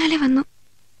എന്റെ പിന്നാലെ വന്നു.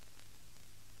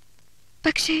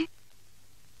 പക്ഷേ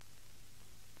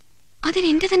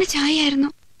അതിനെന്റെ തന്നെ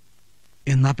ഛായയായിരുന്നു.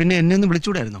 എന്നാ പിന്നെ എന്നെ ഒന്ന്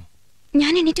വിളിച്ചൂടായിരുന്നോ?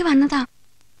 ഞാൻ എണീറ്റ് വന്നതാ.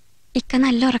 ഇക്ക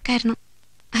നല്ല ഉറക്കായിരുന്നു.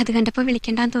 അത് കണ്ടപ്പോ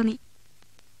വിളിക്കണ്ടാന്ന് തോന്നി.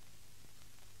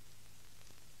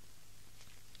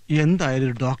 എന്തായാലും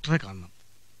ഒരു ഡോക്ടറെ കാണണം.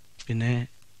 പിന്നെ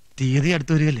തീയതി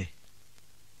അടുത്ത് വരികയല്ലേ.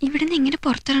 ഇവിടുന്ന് എങ്ങനെ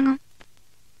പുറത്തിറങ്ങും?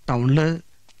 ടൗണില്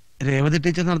രേവതി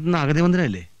ടീച്ചർ നടത്തുന്ന അഗതി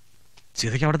മന്ദിരമല്ലേ,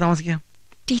 സീതയ്ക്ക് അവിടെ താമസിക്കാം.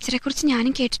 ടീച്ചറെ കുറിച്ച്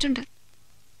ഞാനും കേട്ടിട്ടുണ്ട്.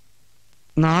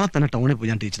 നാളെ തന്നെ ടൗണിൽ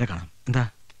പോയി ഞാൻ ടീച്ചറെ കാണാം. എന്താ?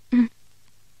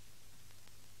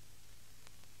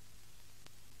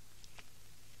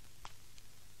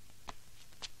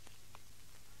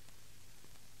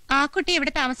 ആ കുട്ടി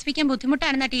ഇവിടെ താമസിപ്പിക്കാൻ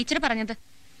ബുദ്ധിമുട്ടാണെന്നാ ടീച്ചർ പറഞ്ഞത്.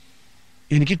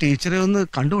 എനിക്ക് ടീച്ചറെ ഒന്ന്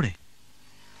കണ്ടൂടെ?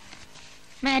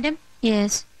 മാഡം.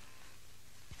 യെസ്.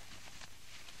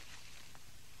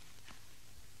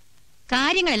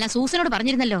 കാര്യങ്ങളെല്ലാം സൂസനോട്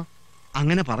പറഞ്ഞിരുന്നല്ലോ.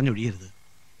 അങ്ങനെ പറഞ്ഞൊഴിയരുത്.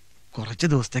 കുറച്ച്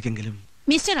ദിവസത്തേക്കെങ്കിലും.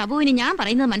 മിസ്റ്റർ അബുവിന് ഞാൻ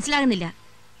പറയുന്നത് മനസ്സിലാകുന്നില്ല.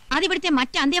 അതിവിടുത്തെ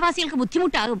മറ്റ് അന്തേവാസികൾക്ക്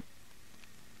ബുദ്ധിമുട്ടാകും.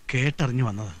 കേട്ടറിഞ്ഞു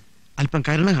വന്നത്. അല്പം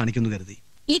കരുണ കാണിക്കുന്നു കരുതി.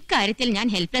 ഇക്കാര്യത്തിൽ ഞാൻ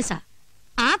ഹെൽപ്ലെസ്സാ.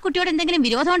 ആ കുട്ടിയോട് എന്തെങ്കിലും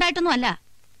വിരോധം ഉണ്ടായിട്ടൊന്നും അല്ല.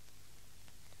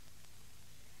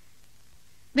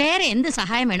 വേറെ എന്ത്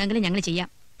സഹായം വേണമെങ്കിലും ഞങ്ങൾ ചെയ്യാം.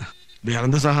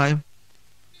 വേറെന്ത് സഹായം?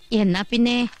 എന്നാ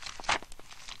പിന്നെ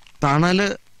തണല്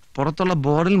പുറത്തുള്ള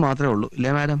ബോർഡിൽ മാത്രമേ ഉള്ളൂ,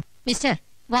 ഇല്ലേ മാഡം? മിസ്റ്റർ,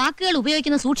 വാക്കുകൾ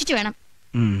ഉപയോഗിക്കുന്നത് സൂക്ഷിച്ചു വേണം.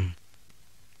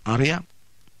 അറിയാം.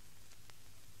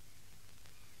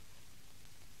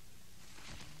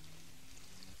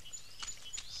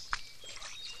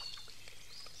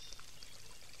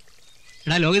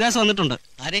 എടാ ലോകിദാസ് വന്നിട്ടുണ്ട്.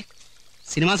 ആരെ?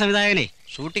 സിനിമാ സംവിധായകനെ.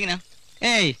 ഷൂട്ടിങ്ങിനാ?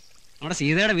 ഏയ്, നമ്മുടെ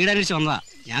സീതയുടെ വീട് അന്വേഷിച്ച് വന്നതാ.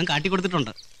 ഞാൻ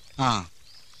കാട്ടിക്കൊടുത്തിട്ടുണ്ട്. ആ,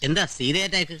 എന്താ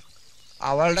സീതയേറ്റേക്ക്?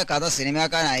 അവളുടെ കഥ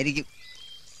സിനിമാക്കാനായിരിക്കും.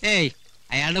 ഏയ്,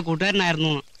 അയാളുടെ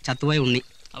കൂട്ടുകാരനായിരുന്നു ചത്തുപോയ ഉണ്ണി.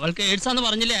 അവൾക്ക് എയ്ഡ്സാന്ന്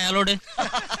പറഞ്ഞില്ലേ അയാളോട്?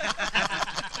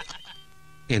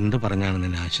 എന്ത് പറഞ്ഞാണ്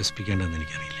നിന്നെ ആശ്വസിപ്പിക്കേണ്ടതെന്ന്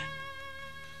എനിക്കറിയില്ല.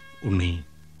 ഉണ്ണി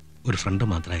ഒരു ഫ്രണ്ട്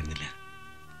മാത്രമായിരുന്നില്ല,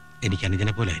 എനിക്ക്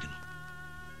അനുജനെ പോലെ ആയിരുന്നു.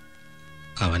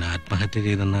 അവൻ ആത്മഹത്യ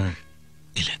ചെയ്തെന്ന്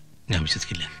ഇല്ല, ഞാൻ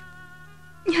വിശ്വസിക്കില്ല.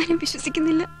 ഞാനും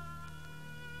വിശ്വസിക്കുന്നില്ല.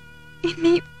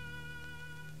 എന്നെയും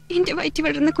എന്റെ വയറ്റി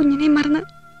വളർന്ന കുഞ്ഞിനെയും മറന്ന്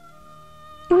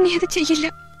ഉണ്ണി അത് ചെയ്യില്ല.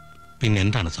 പിന്നെ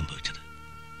എന്താണ് സംഭവിച്ചത്?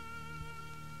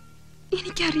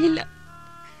 എനിക്കറിയില്ല.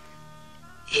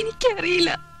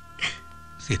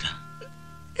 സീത,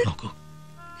 നോക്കൂ,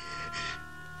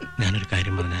 ഞാനൊരു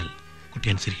കാര്യം പറഞ്ഞാൽ കുട്ടി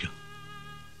അനുസരിക്കൂ.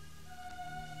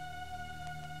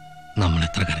 നമ്മൾ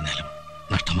എത്ര കരഞ്ഞാലും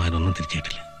നഷ്ടമായതൊന്നും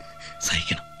തിരിച്ചിട്ടില്ല.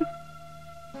 സഹിക്കണം.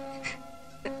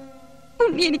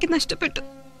 ഉണ്ണി എനിക്ക് നഷ്ടപ്പെട്ടു.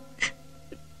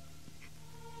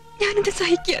 ഞാനെന്ത്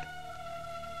സഹിക്കുക?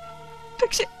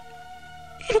 പക്ഷെ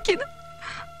എനിക്കിത്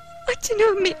അച്ഛനും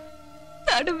അമ്മയും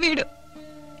നാടും വീടും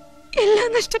എല്ലാം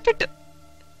നഷ്ടപ്പെട്ടു.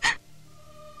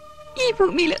 ഈ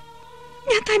ഭൂമിയില്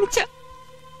ഞാൻ തനിച്ച.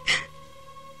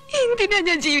 എന്തിനാ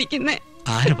ഞാൻ ജീവിക്കുന്നേ?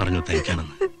 ആര് പറഞ്ഞു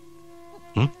തനിച്ചാണെന്ന്?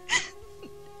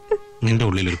 നിന്റെ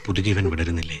ഉള്ളിൽ ഒരു പുതുജീവൻ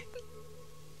വിടരുന്നില്ലേ?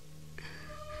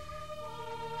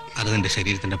 അത് നിന്റെ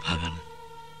ശരീരത്തിന്റെ ഭാഗമാണ്,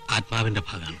 ആത്മാവിന്റെ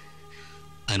ഭാഗമാണ്.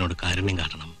 അതിനോട് കാരുണ്യം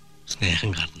കാട്ടണം,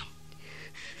 സ്നേഹം കാട്ടണം.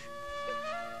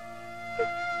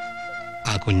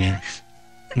 ആ കുഞ്ഞ്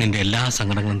നിന്റെ എല്ലാ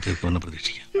സങ്കടങ്ങളും തീർക്കുമെന്ന്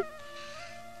പ്രതീക്ഷിക്കാം.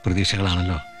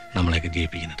 പ്രതീക്ഷകളാണല്ലോ നമ്മളെയൊക്കെ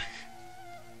ജയിപ്പിക്കുന്നത്.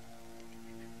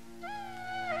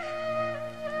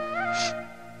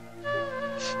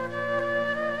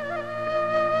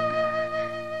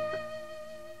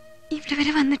 ഇവിടെ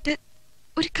വരെ വന്നിട്ട്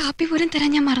ഒരു കാപ്പി പോലും തരാൻ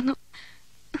ഞാൻ മറന്നു.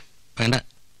 വേണ്ട,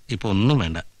 ഇപ്പൊ ഒന്നും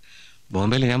വേണ്ട.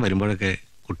 ബോംബെയിൽ ഞാൻ വരുമ്പോഴൊക്കെ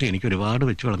കുട്ടി എനിക്ക് ഒരുപാട്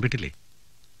വെച്ച് വിളമ്പിട്ടില്ലേ.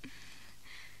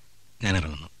 ഞാൻ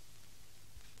ഇറങ്ങുന്നു.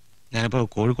 ഞാനിപ്പോൾ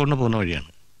കോഴിക്കോടിന് പോകുന്ന വഴിയാണ്.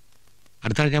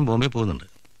 അടുത്ത ആഴ്ച ഞാൻ ബോംബെ പോകുന്നുണ്ട്.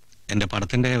 എൻ്റെ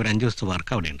പടത്തിൻ്റെ ഒരു 5 ദിവസത്തെ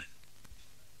വർക്ക് അവിടെയുണ്ട്.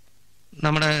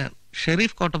 നമ്മുടെ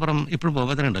ഷെരീഫ് കോട്ടപ്പുറം ഇപ്പോഴും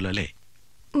ബോംബെത്തിനുണ്ടല്ലോ അല്ലേ?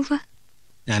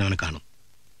 ഞാനവനെ കാണും.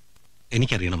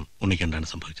 എനിക്കറിയണം ഉണ്ണിക്ക് എന്താണ്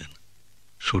സംഭവിച്ചതെന്ന്.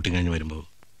 ഷൂട്ടിംഗ് കഴിഞ്ഞ് വരുമ്പോൾ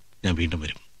ഞാൻ വീണ്ടും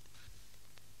വരും.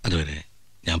 അതുവരെ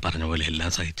ഞാൻ പറഞ്ഞ പോലെ എല്ലാം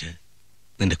സഹിച്ച്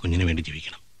നിന്റെ കുഞ്ഞിന് വേണ്ടി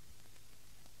ജീവിക്കണം.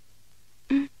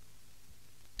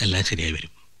 എല്ലാം ശരിയായി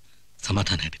വരും.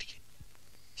 സമാധാനമായിട്ടിരിക്കും.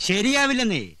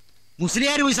 ശരിയാവില്ലെന്നേ.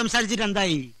 മുസ്ലിയാർ പോയി സംസാരിച്ചിട്ട്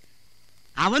എന്തായി?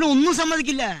 അവനൊന്നും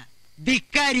സമ്മതിക്കില്ല.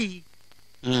 ധിക്കാരി.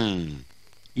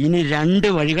 ഇനി 2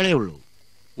 വഴികളേ ഉള്ളൂ.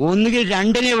 ഒന്നുകിൽ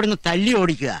 2നെ ഇവിടുന്ന് തല്ലി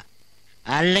ഓടിക്കുക,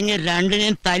 അല്ലെങ്കിൽ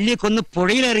 2നെയും തല്ലി കൊന്ന്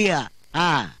പുഴയിലെറിയുക.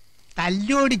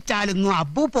 തല്ലോടിച്ചാലൊന്നും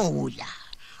അബു പോവൂല.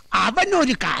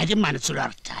 അവനൊരു കാര്യം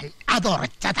മനസ്സിലുറച്ചാൽ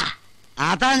അതുറച്ചതാ.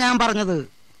 അതാ ഞാൻ പറഞ്ഞത്.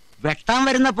 വെട്ടാൻ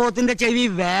വരുന്ന പോത്തിന്റെ ചെവി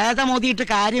വേദമോതിയിട്ട്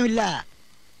കാര്യമില്ല.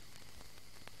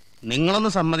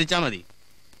 നിങ്ങളൊന്ന് സമ്മതിച്ചാ മതി,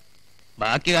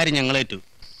 ബാക്കി കാര്യം ഞങ്ങളേറ്റു.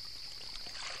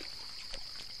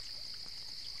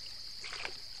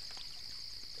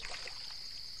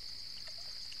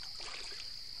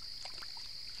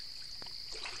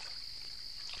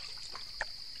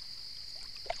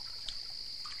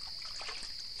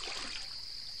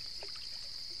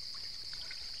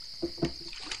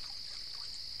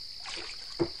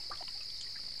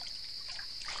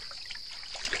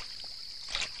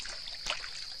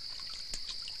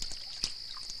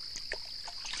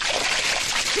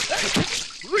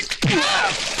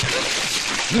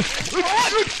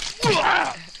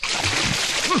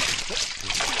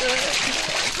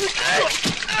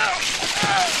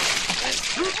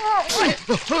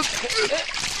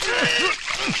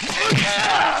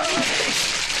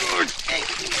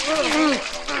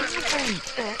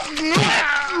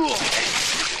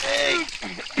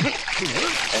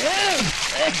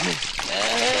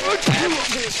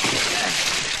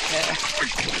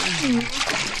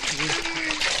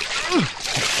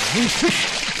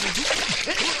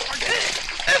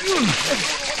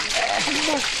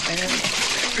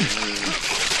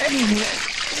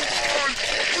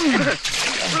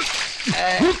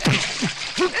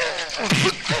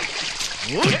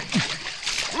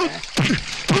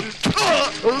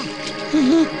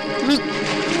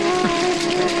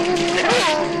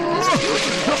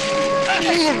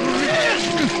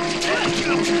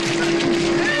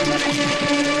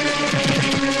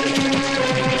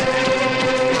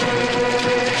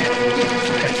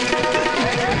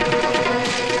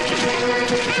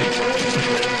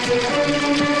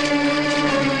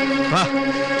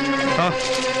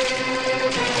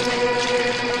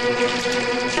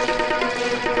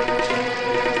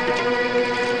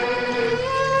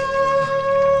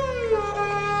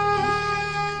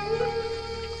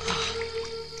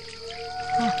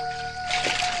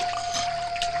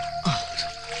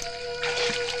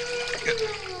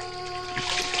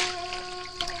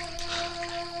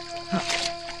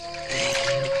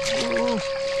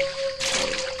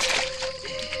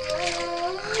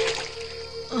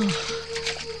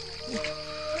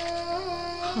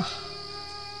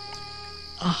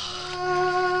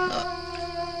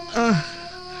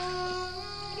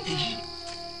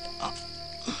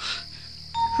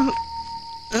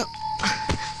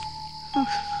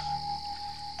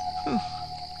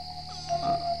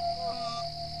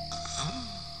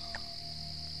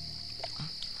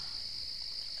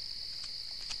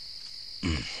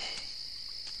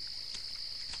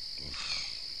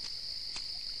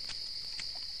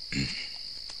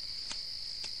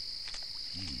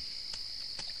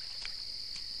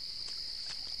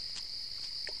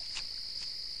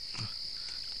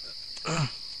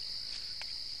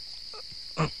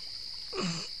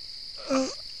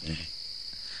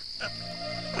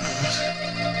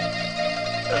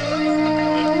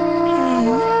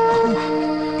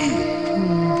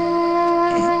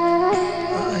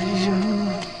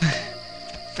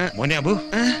 മോനെ അബു,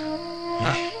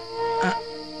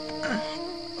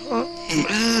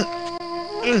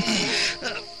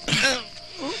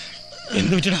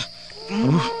 എന്ത് വെച്ചടാ?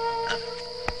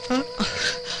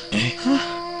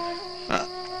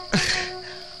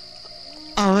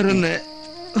 അവരെന്നെ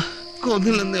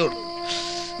കൊന്നില്ലെന്നേ ഉള്ളൂ.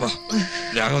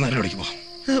 രാഘവൻ നല്ല വിളിക്കുമോ?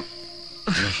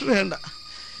 വേണ്ട,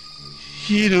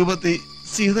 ഈ രൂപത്തിൽ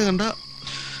സീത കണ്ട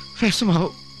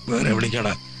വിഷമാവും. വേറെ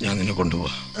വിളിക്കാടാ, ഞാൻ നിന്നെ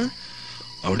കൊണ്ടുപോവാ.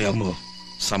 അവിടെ ആകുമ്പോ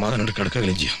സമാധാനം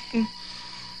കിടക്കുകയും ചെയ്യാം.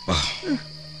 വാ.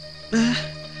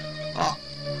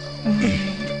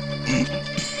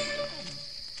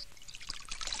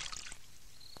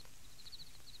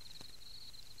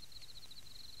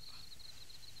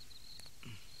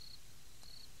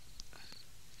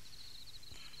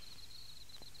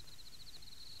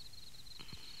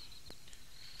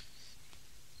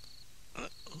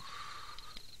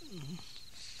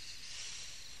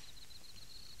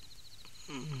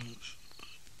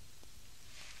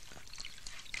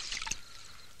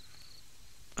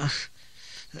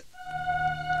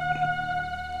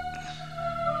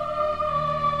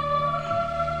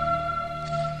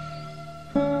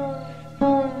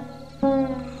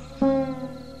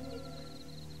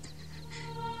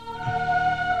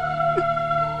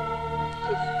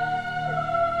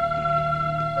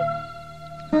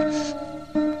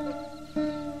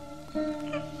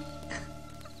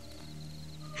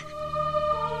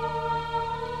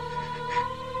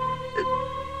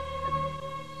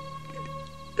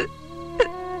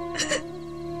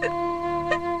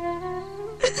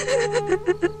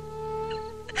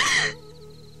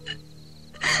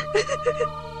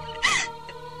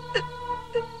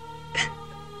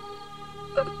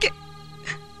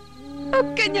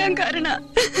 ഒക്കെ ഞാൻ കാരണ.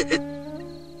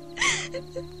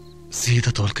 സീത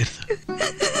തോൽക്കരുത്.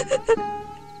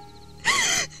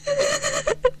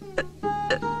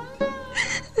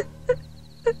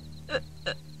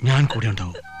 ഞാൻ കൂടെ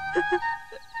ഉണ്ടാവും.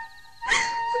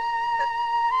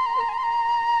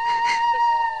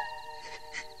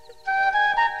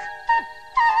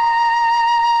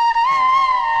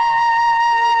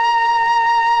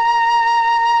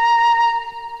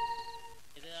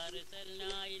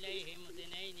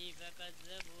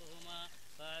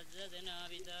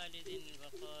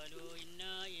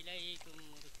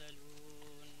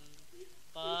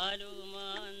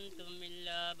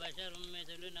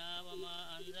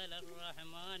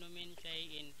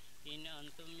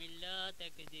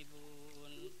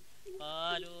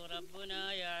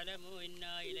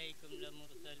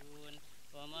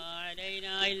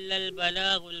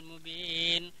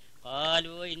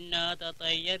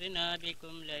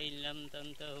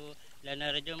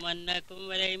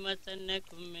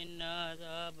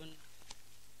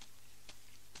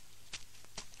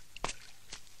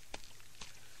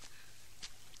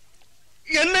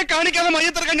 എന്നെ കാണിക്കാതെ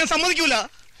മയ്യത്തിറക്കാൻ ഞാൻ സമ്മതിക്കൂല.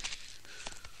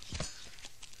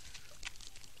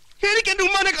 എനിക്ക് എന്റെ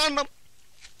ഉമ്മാനെ കാണണം.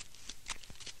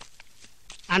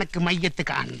 അനക്ക് മയ്യത്ത്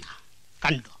കാണണ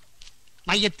കണ്ടോ?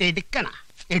 മയ്യത്ത് എടുക്കണ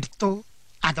എടുത്തോ,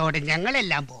 അതോടെ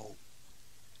ഞങ്ങളെല്ലാം പോവും.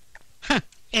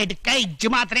 എടുക്ക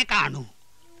ഇജ്ജ് മാത്രമേ കാണൂ.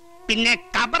 പിന്നെ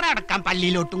കബറടക്കാൻ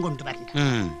പള്ളിയിലോട്ടും കൊണ്ടുവരണ്ട.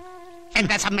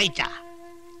 എന്താ സമ്മതിച്ച?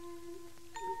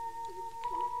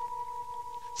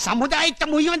 സമുദായത്തെ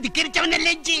മുഴുവൻ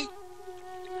ധിക്കരിച്ചവനല്ലേ ഇജ്ജ്?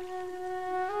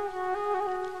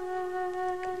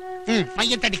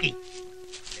 മയ്യത്തടുക്കി.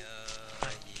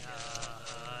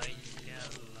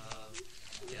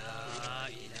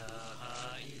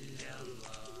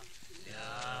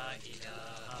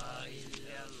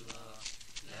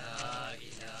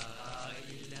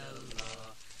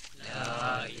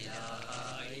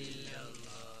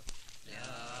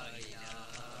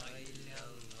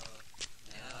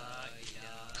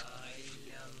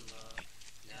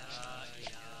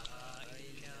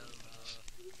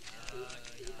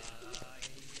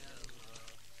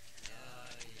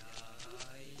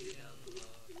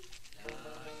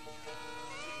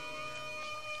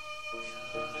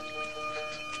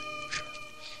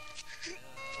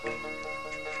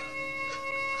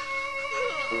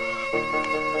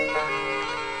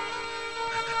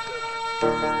 ഇല്ല,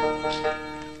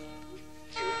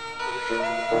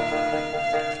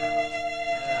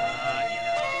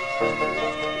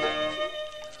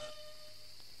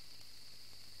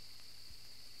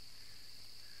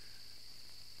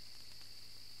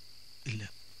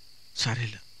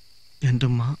 സാരമില്ല. എൻ്റെ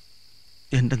ഉമ്മ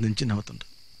എൻ്റെ നെഞ്ചിനകത്തുണ്ട്.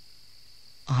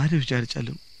 ആര്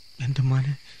വിചാരിച്ചാലും എൻ്റെ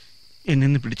ഉമ്മാനെ എന്നെ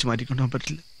നിന്ന് പിടിച്ചു മാറ്റിക്കൊണ്ടുപോകാൻ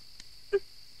പറ്റില്ല.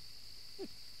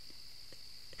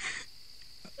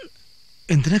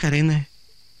 എന്തിനാ കരയുന്നേ?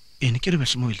 എനിക്കൊരു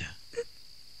വിഷമമില്ല.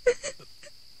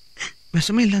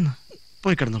 വിഷമമില്ലെന്ന്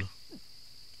പോയി കിടന്നോളൂ.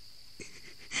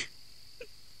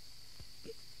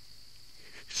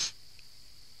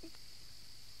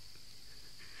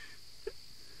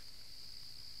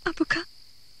 അബുക്ക,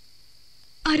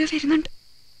 ആരോ വരുന്നുണ്ട്.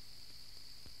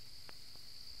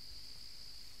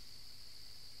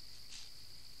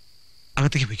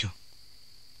 അകത്തേക്ക് പോയിക്കോ.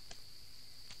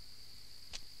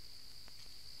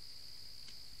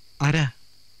 ആരാ?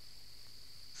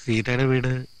 സീതയുടെ വീട്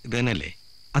ഇത് തന്നെയല്ലേ?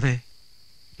 അതെ.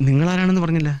 നിങ്ങളാരാണെന്ന്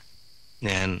പറഞ്ഞില്ല.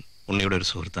 ഞാൻ ഉണ്ണിയുടെ ഒരു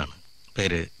സുഹൃത്താണ്.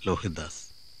 പേര് ലോഹിത് ദാസ്.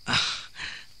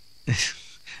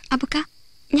 അബുക്ക,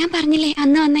 ഞാൻ പറഞ്ഞില്ലേ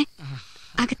അന്ന് വന്നേ.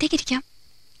 അകത്തേക്ക് ഇരിക്കാം.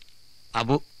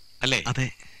 അബു അല്ലേ? അതെ.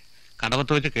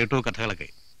 കടവത്ത് വെച്ച് കേട്ടു കഥകളൊക്കെ.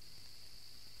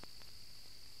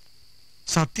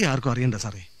 സത്യം ആർക്കും അറിയണ്ട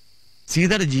സാറേ.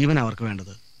 സീതയുടെ ജീവൻ അവർക്ക്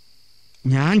വേണ്ടത്.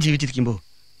 ഞാൻ ജീവിച്ചിരിക്കുമ്പോ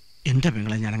എന്റെ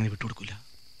പെങ്ങളെ ഞാൻ അങ്ങനെ വിട്ടുകൊടുക്കില്ല.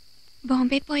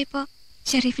 ബോംബെ പോയപ്പോ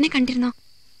ഷെരീഫിനെ കണ്ടിരുന്നോ?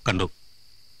 കണ്ടു.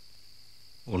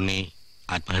 ഉണ്ണി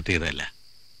ആത്മഹത്യ ചെയ്തതല്ല,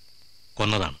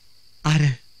 കൊന്നതാണ്. ആര്?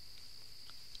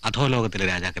 അധോലോകത്തിലെ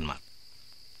രാജാക്കന്മാർ.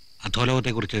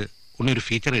 അധോലോകത്തെക്കുറിച്ച് ഉണ്ണി ഒരു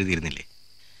ഫീച്ചർ എഴുതിയിരുന്നില്ലേ?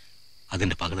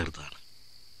 അതിന്റെ പകതെടുത്തതാണ്.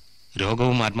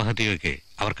 രോഗവും ആത്മഹത്യയും ഒക്കെ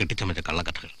അവർ കെട്ടിച്ചമച്ച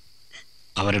കള്ളക്കഥകൾ.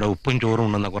 അവരുടെ ഉപ്പും ചോറും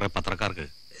ഉണ്ടെന്ന കുറെ പത്രക്കാർക്ക്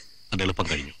അത് എളുപ്പം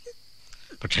കഴിഞ്ഞു.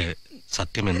 പക്ഷെ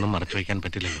സത്യം എന്നും മറച്ചു വയ്ക്കാൻ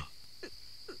പറ്റില്ലല്ലോ.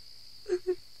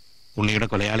 ഉണ്ണിയുടെ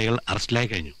കൊലയാളികൾ അറസ്റ്റിലായി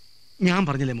കഴിഞ്ഞു. ഞാൻ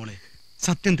പറഞ്ഞില്ലേ മോളെ,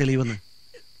 സത്യം തെളിവെന്ന്.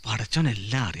 പടച്ചോൻ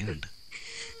എല്ലാം അറിയുന്നുണ്ട്.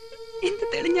 എന്ത്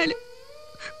തെളിഞ്ഞാലും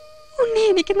ഉണ്ണി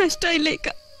എനിക്ക് നഷ്ടമായില്ലേക്ക.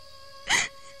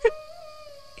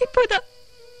 ഇപ്പോതാ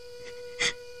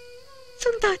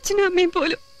സ്വന്തം അച്ഛനും അമ്മയും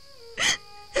പോലും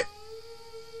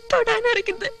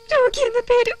തൊടാനറിയുന്ന രോഗി എന്ന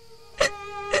പേരും.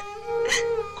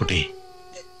 കുട്ടി,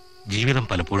 ജീവിതം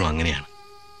പലപ്പോഴും അങ്ങനെയാണ്.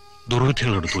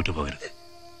 ദുർവിധികളോട് തോറ്റുപോകരുത്.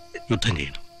 യുദ്ധം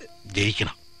ചെയ്യണം,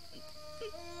 ജയിക്കണം.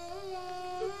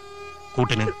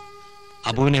 കൂട്ടിന്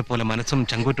അബുവിനെ പോലെ മനസ്സും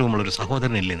ചങ്കൂറ്റവുമുള്ള ഒരു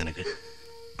സഹോദരനില്ലേ നിനക്ക്?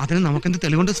 അതിന് നമുക്കെന്ത്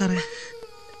തെളിവുണ്ട് സാറേ?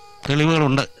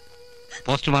 തെളിവുകളുണ്ട്.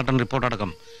 പോസ്റ്റ്മോർട്ടം റിപ്പോർട്ട്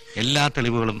അടക്കം എല്ലാ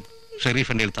തെളിവുകളും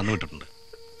ഷെരീഫ് എൻ്റെ തന്നുവിട്ടിട്ടുണ്ട്.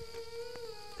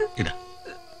 ഇതാ.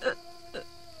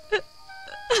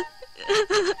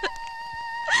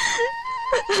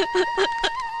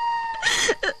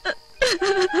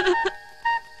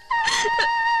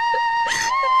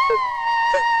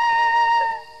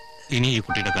 ഇനി ഈ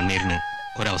കുട്ടിയുടെ കണ്ണീരിന്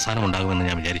ഒരവസാനം ഉണ്ടാകുമെന്ന്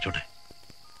ഞാൻ വിചാരിച്ചോട്ടെ.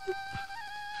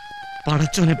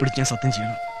 പടച്ചോനെ പിടിച്ച് ഞാൻ സത്യം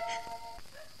ചെയ്യണം.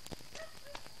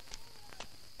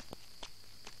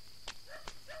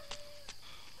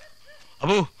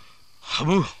 അബു,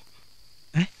 അബു,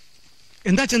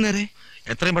 എന്താ ചെന്നേരെ?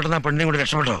 എത്രയും പെട്ടെന്ന് ആ പെണ്ണിനെ കൂടി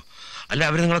രക്ഷപ്പെട്ടോ, അല്ല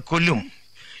അവര് നിങ്ങളെ കൊല്ലും.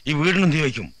 ഈ വീടിനും തീ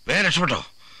വയ്ക്കും. വേറെ രക്ഷപ്പെട്ടോ.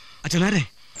 അച്ഛനാരെ,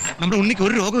 നമ്മുടെ ഉണ്ണിക്ക്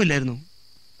ഒരു രോഗമില്ലായിരുന്നു.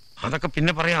 അതൊക്കെ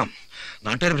പിന്നെ പറയാം.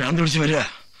 നാട്ടുകാർ ഭ്രാന്ത് പിടിച്ച് വരിക.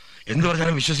 എന്ത്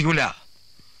പറഞ്ഞാലും വിശ്വസിക്കൂല.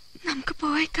 നമുക്ക്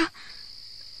പോയേക്കാം.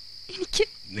 എനിക്ക്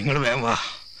നിങ്ങൾ വേഗം വാ,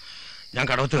 ഞാൻ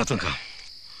കടവത്ത് കത്ത് നിൽക്കാം.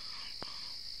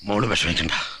 മോള്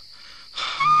വിഷമിക്കണ്ട.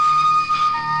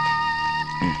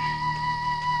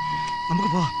 നമുക്ക്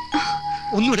പോവാ.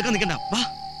 ഒന്നും എടുക്കാൻ നിൽക്കണ്ട. വാ.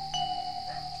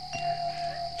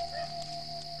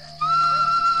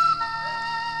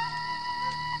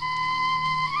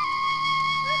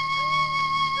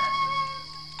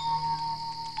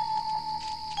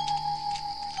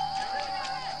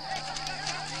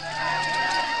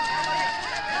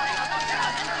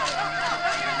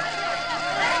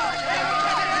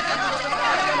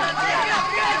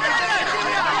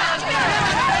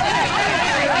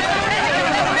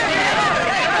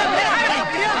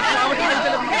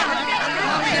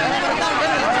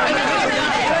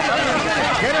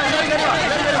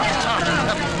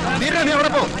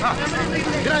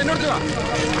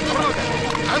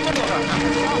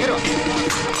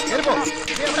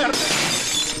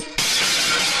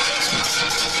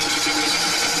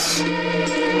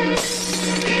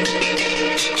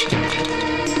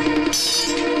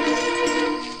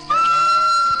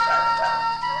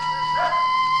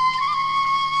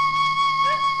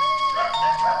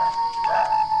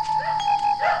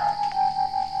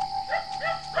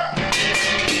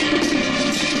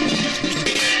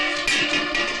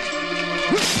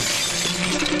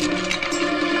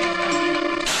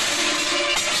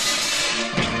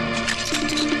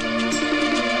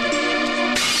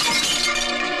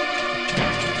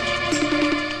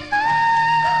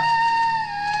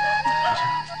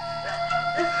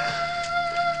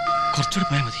 കുറച്ചുകൂടെ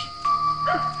പോയാൽ മതി.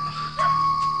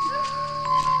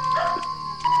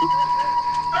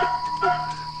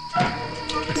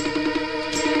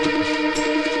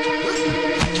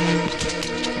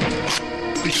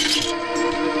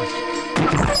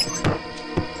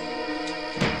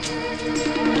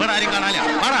 ഇവിടെ ആരും കാണാനില്ല.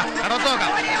 വാടാ കടത്ത്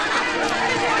നോക്കാം.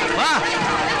 വാ.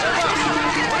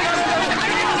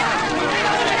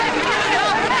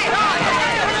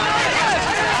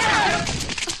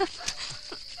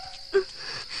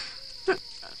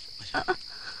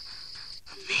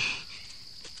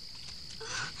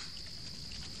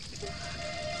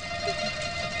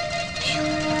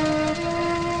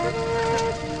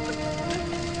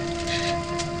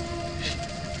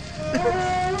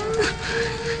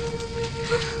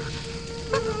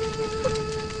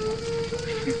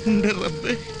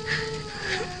 റബ്ബേ,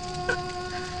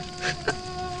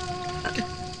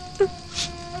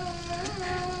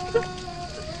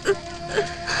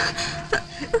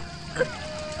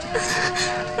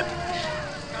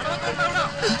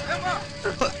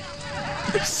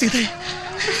 സീതേ,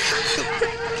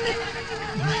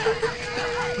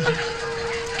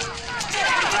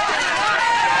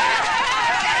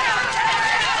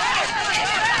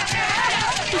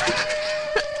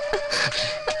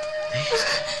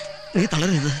 നീ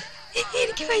തളരരുത്.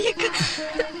 എനിക്ക് വയ്യക്ക,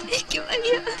 എനിക്ക്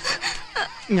വയ്യ.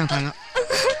 ഞാൻ താങ്ങാം.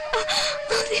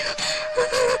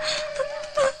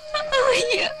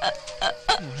 വയ്യ.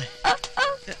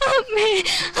 അമ്മേ,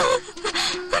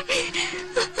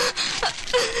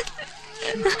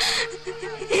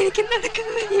 എനിക്ക് നടക്കാൻ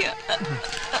വയ്യ.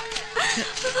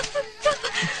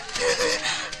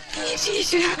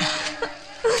 ഈശ്വരാ,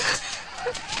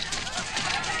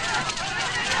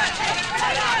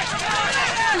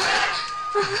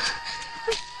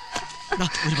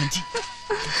 ഒരു വഞ്ചി.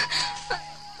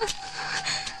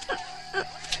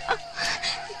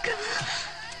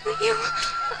 അയ്യോ,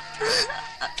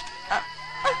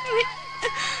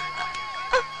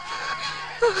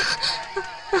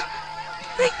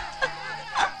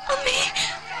 അമ്മേ,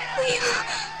 അയ്യോ.